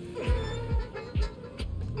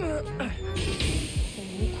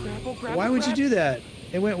 Why would you do that?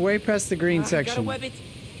 It went way past the green section. Gotta web it.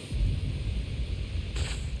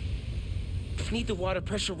 Need the water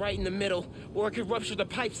pressure right in the middle, or it could rupture the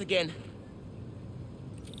pipes again.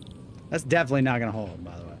 That's definitely not gonna hold,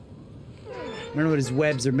 by the way. I don't know what his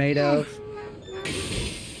webs are made of.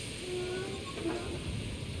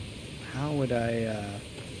 How would I,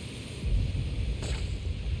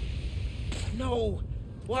 No!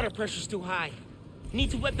 Water pressure's too high.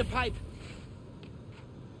 Need to web the pipe.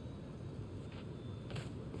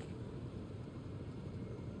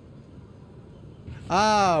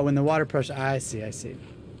 Oh, when the water pressure... I see, I see.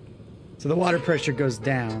 So the water pressure goes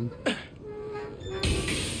down.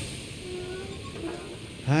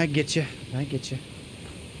 I get you. I get you.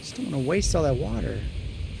 Just don't want to waste all that water.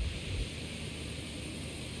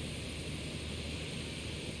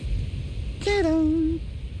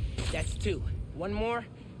 That's 2. 1 more,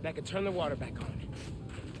 and I can turn the water back on.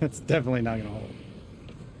 That's definitely not going to hold.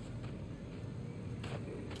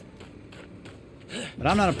 But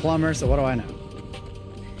I'm not a plumber, so what do I know?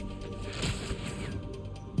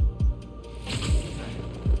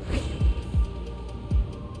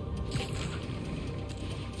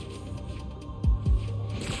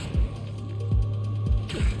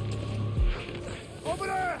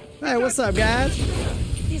 Hey, what's up, guys?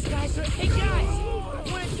 These guys are... Hey, guys!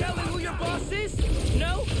 Want to tell me who your boss is?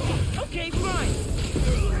 No? Okay, fine.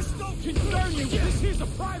 This don't concern you. This is a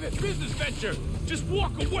private business venture. Just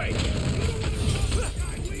walk away.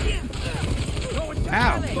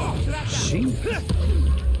 Ow. She.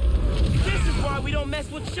 This is why we don't mess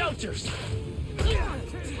with shelters. Yeah.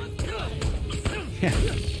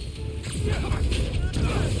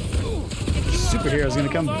 Superhero's gonna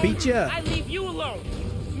come beat you up. I leave you alone.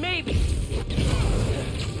 Maybe.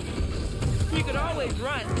 You could always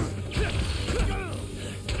run.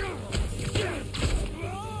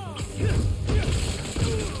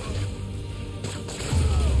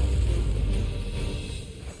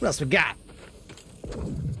 What else we got?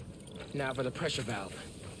 Now for the pressure valve.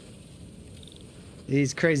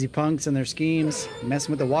 These crazy punks and their schemes,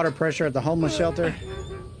 messing with the water pressure at the homeless shelter.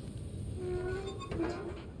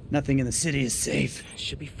 Nothing in the city is safe.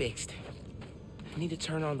 Should be fixed. I need to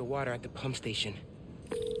turn on the water at the pump station.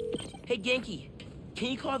 Hey, Genki,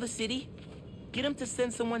 can you call the city? Get them to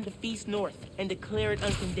send someone to Feast North and declare it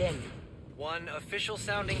uncondemned. One official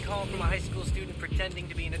sounding call from a high school student pretending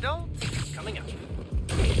to be an adult coming up.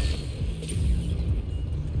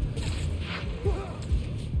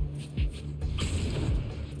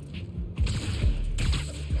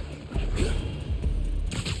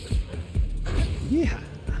 Yeah.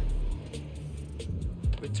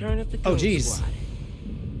 Return of the Oh, Ghost geez. Squad.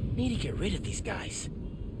 Need to get rid of these guys.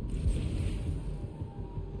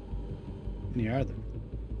 How many are there?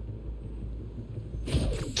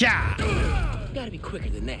 Yeah. Gotta be quicker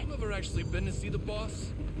than that. You ever actually been to see the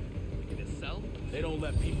boss? Like in his cell? They don't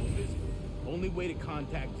let people visit. Only way to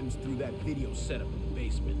contact him's through that video setup in the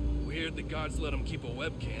basement. Weird the gods let him keep a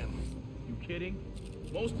webcam. You kidding?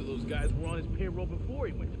 Most of those guys were on his payroll before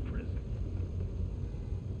he went to prison.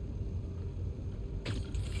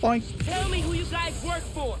 Boink. Tell me who you guys work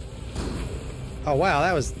for. Oh, wow,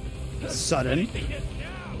 that was sudden.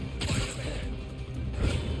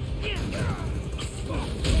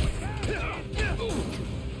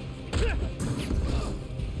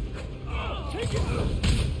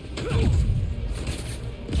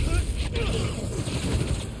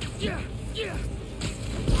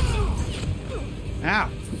 Ow.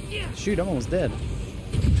 Shoot, I'm almost dead.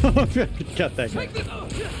 Got that guy.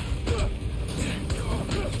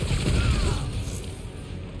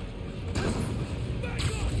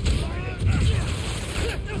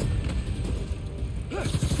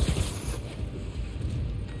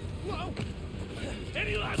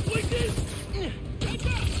 Any last witness?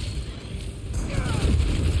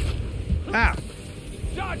 Ow.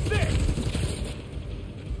 Dodge this!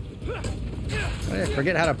 I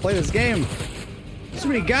forget how to play this game. So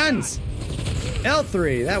many guns.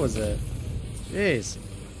 L3, that was it. Jeez.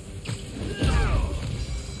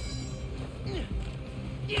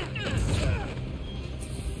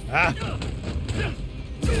 Ah.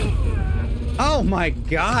 Oh my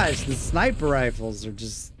gosh, the sniper rifles are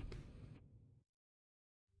just...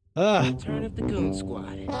 Return of the Goon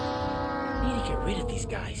Squad. Need to get rid of these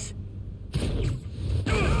guys.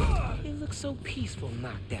 They look so peaceful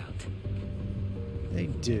knocked out. They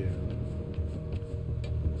do.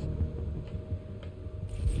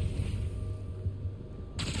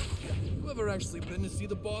 You ever actually been to see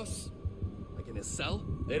the boss? Like in his cell?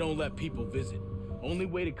 They don't let people visit. Only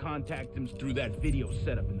way to contact him's through that video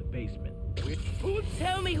setup in the basement.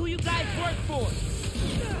 Tell me who you guys work for.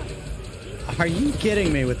 Are you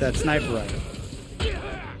kidding me with that sniper rifle?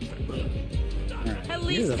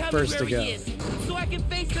 Please You're the tell first me to where go. he is, so I can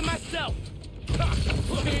face him myself.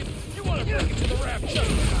 You want to break into the raft?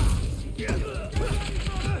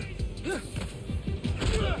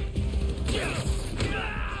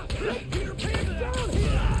 Peter Pan down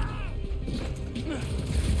here!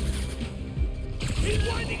 He's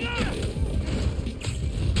winding up!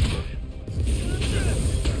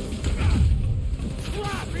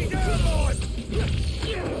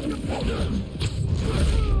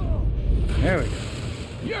 There we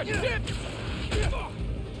go. You're sick!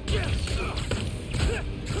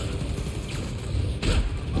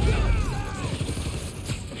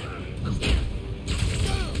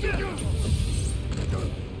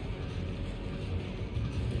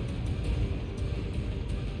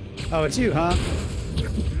 Oh, it's you, huh?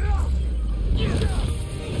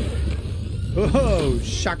 Whoa,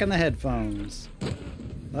 shocking the headphones.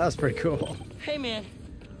 That was pretty cool. Hey, man.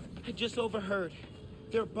 I just overheard.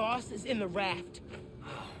 Their boss is in the raft.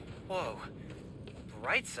 Whoa.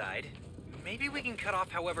 Right side? Maybe we can cut off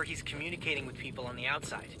however he's communicating with people on the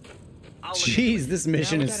outside. Jeez, this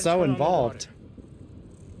mission is so involved.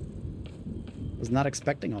 Was not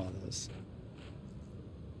expecting all of this.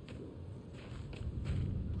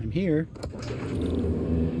 I'm here.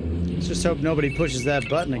 Let's just hope nobody pushes that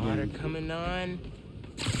button Water again. coming on.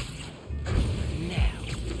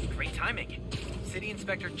 Great timing. City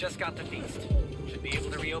Inspector just got the feast. Should be able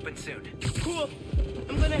to reopen soon. Cool.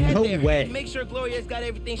 I'm gonna head No there. way. Make sure Gloria's got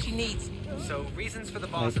everything she needs. So, reasons for the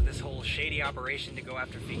boss of this whole shady operation to go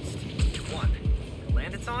after Feast. 1. The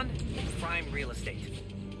land it's on? Prime real estate.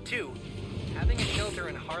 2. Having a shelter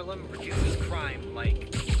in Harlem reduces crime,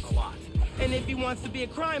 like, a lot. And if he wants to be a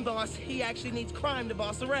crime boss, he actually needs crime to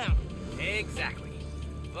boss around. Exactly.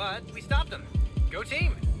 But we stopped him. Go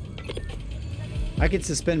team! I could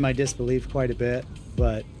suspend my disbelief quite a bit,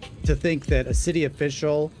 but to think that a city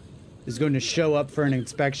official is going to show up for an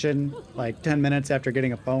inspection like 10 minutes after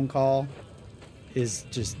getting a phone call is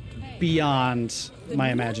just beyond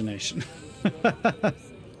my imagination.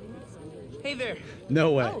 Hey there.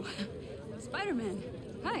 No way. Oh, Spider-Man.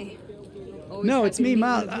 Hi. No, it's me,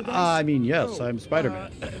 Miles. I mean, yes, I'm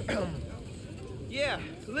Spider-Man. Yeah,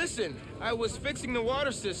 listen. I was fixing the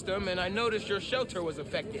water system and I noticed your shelter was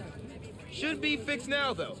affected. Should be fixed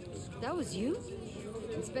now, though. That was you?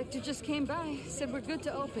 Inspector just came by, said we're good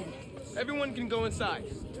to open. Everyone can go inside.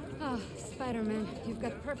 Ah, Spider-Man, you've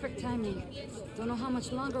got perfect timing. Don't know how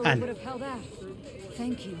much longer we And- would have held out.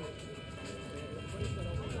 Thank you.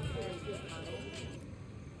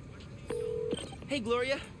 Hey,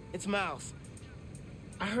 Gloria. It's Miles.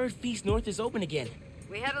 I heard Feast North is open again.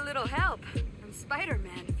 We had a little help from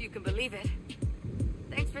Spider-Man, if you can believe it.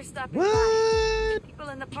 Thanks for stopping by. People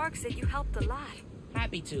in the park said you helped a lot.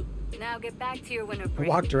 Happy to. Now get back to your winter I break.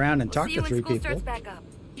 walked around and We'll talked see to you 3 when school people. starts back up.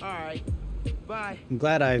 All right. Bye. I'm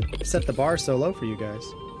glad I set the bar so low for you guys.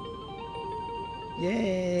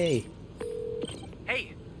 Yay.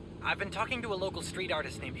 Hey, I've been talking to a local street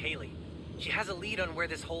artist named Haley. She has a lead on where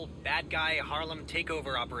this whole bad guy Harlem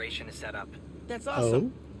takeover operation is set up. That's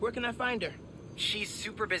awesome. Where can I find her? She's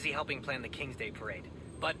super busy helping plan the King's Day parade,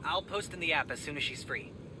 but I'll post in the app as soon as she's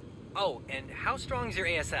free. Oh, and how strong's your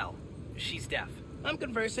ASL? She's deaf. I'm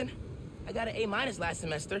conversing. I got an A- last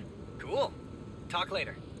semester. Cool. Talk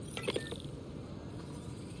later.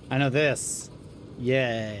 I know this.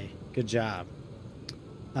 Yay. Good job.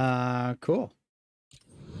 Cool.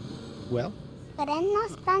 Well, これの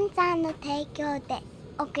スポンサーの提供で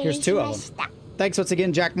お送り here's し 2 ま of し them. た。 Thanks once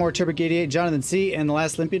again, Jack Moore, Turbo88, Jonathan C., and The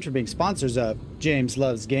Last Olympian for being sponsors of James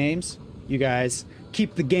Loves Games. You guys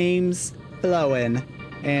keep the games flowing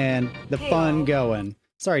and the fun going.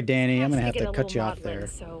 Sorry, Danny, I'm going to have to cut you off there.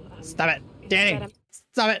 Stop it. Danny,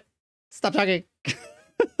 stop it. Stop talking.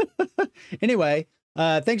 Anyway,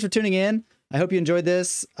 thanks for tuning in. I hope you enjoyed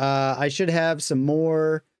this. I should have some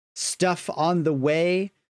more stuff on the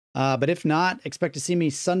way. But if not, expect to see me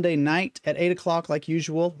Sunday night at 8 o'clock like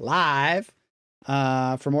usual, live,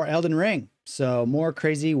 for more Elden Ring. So more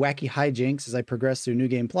crazy, wacky hijinks as I progress through New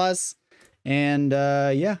Game Plus. And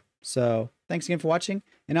yeah, so thanks again for watching.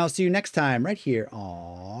 And I'll see you next time right here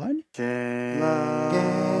on...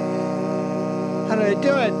 How did I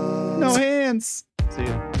do it? No hands. See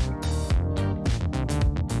you.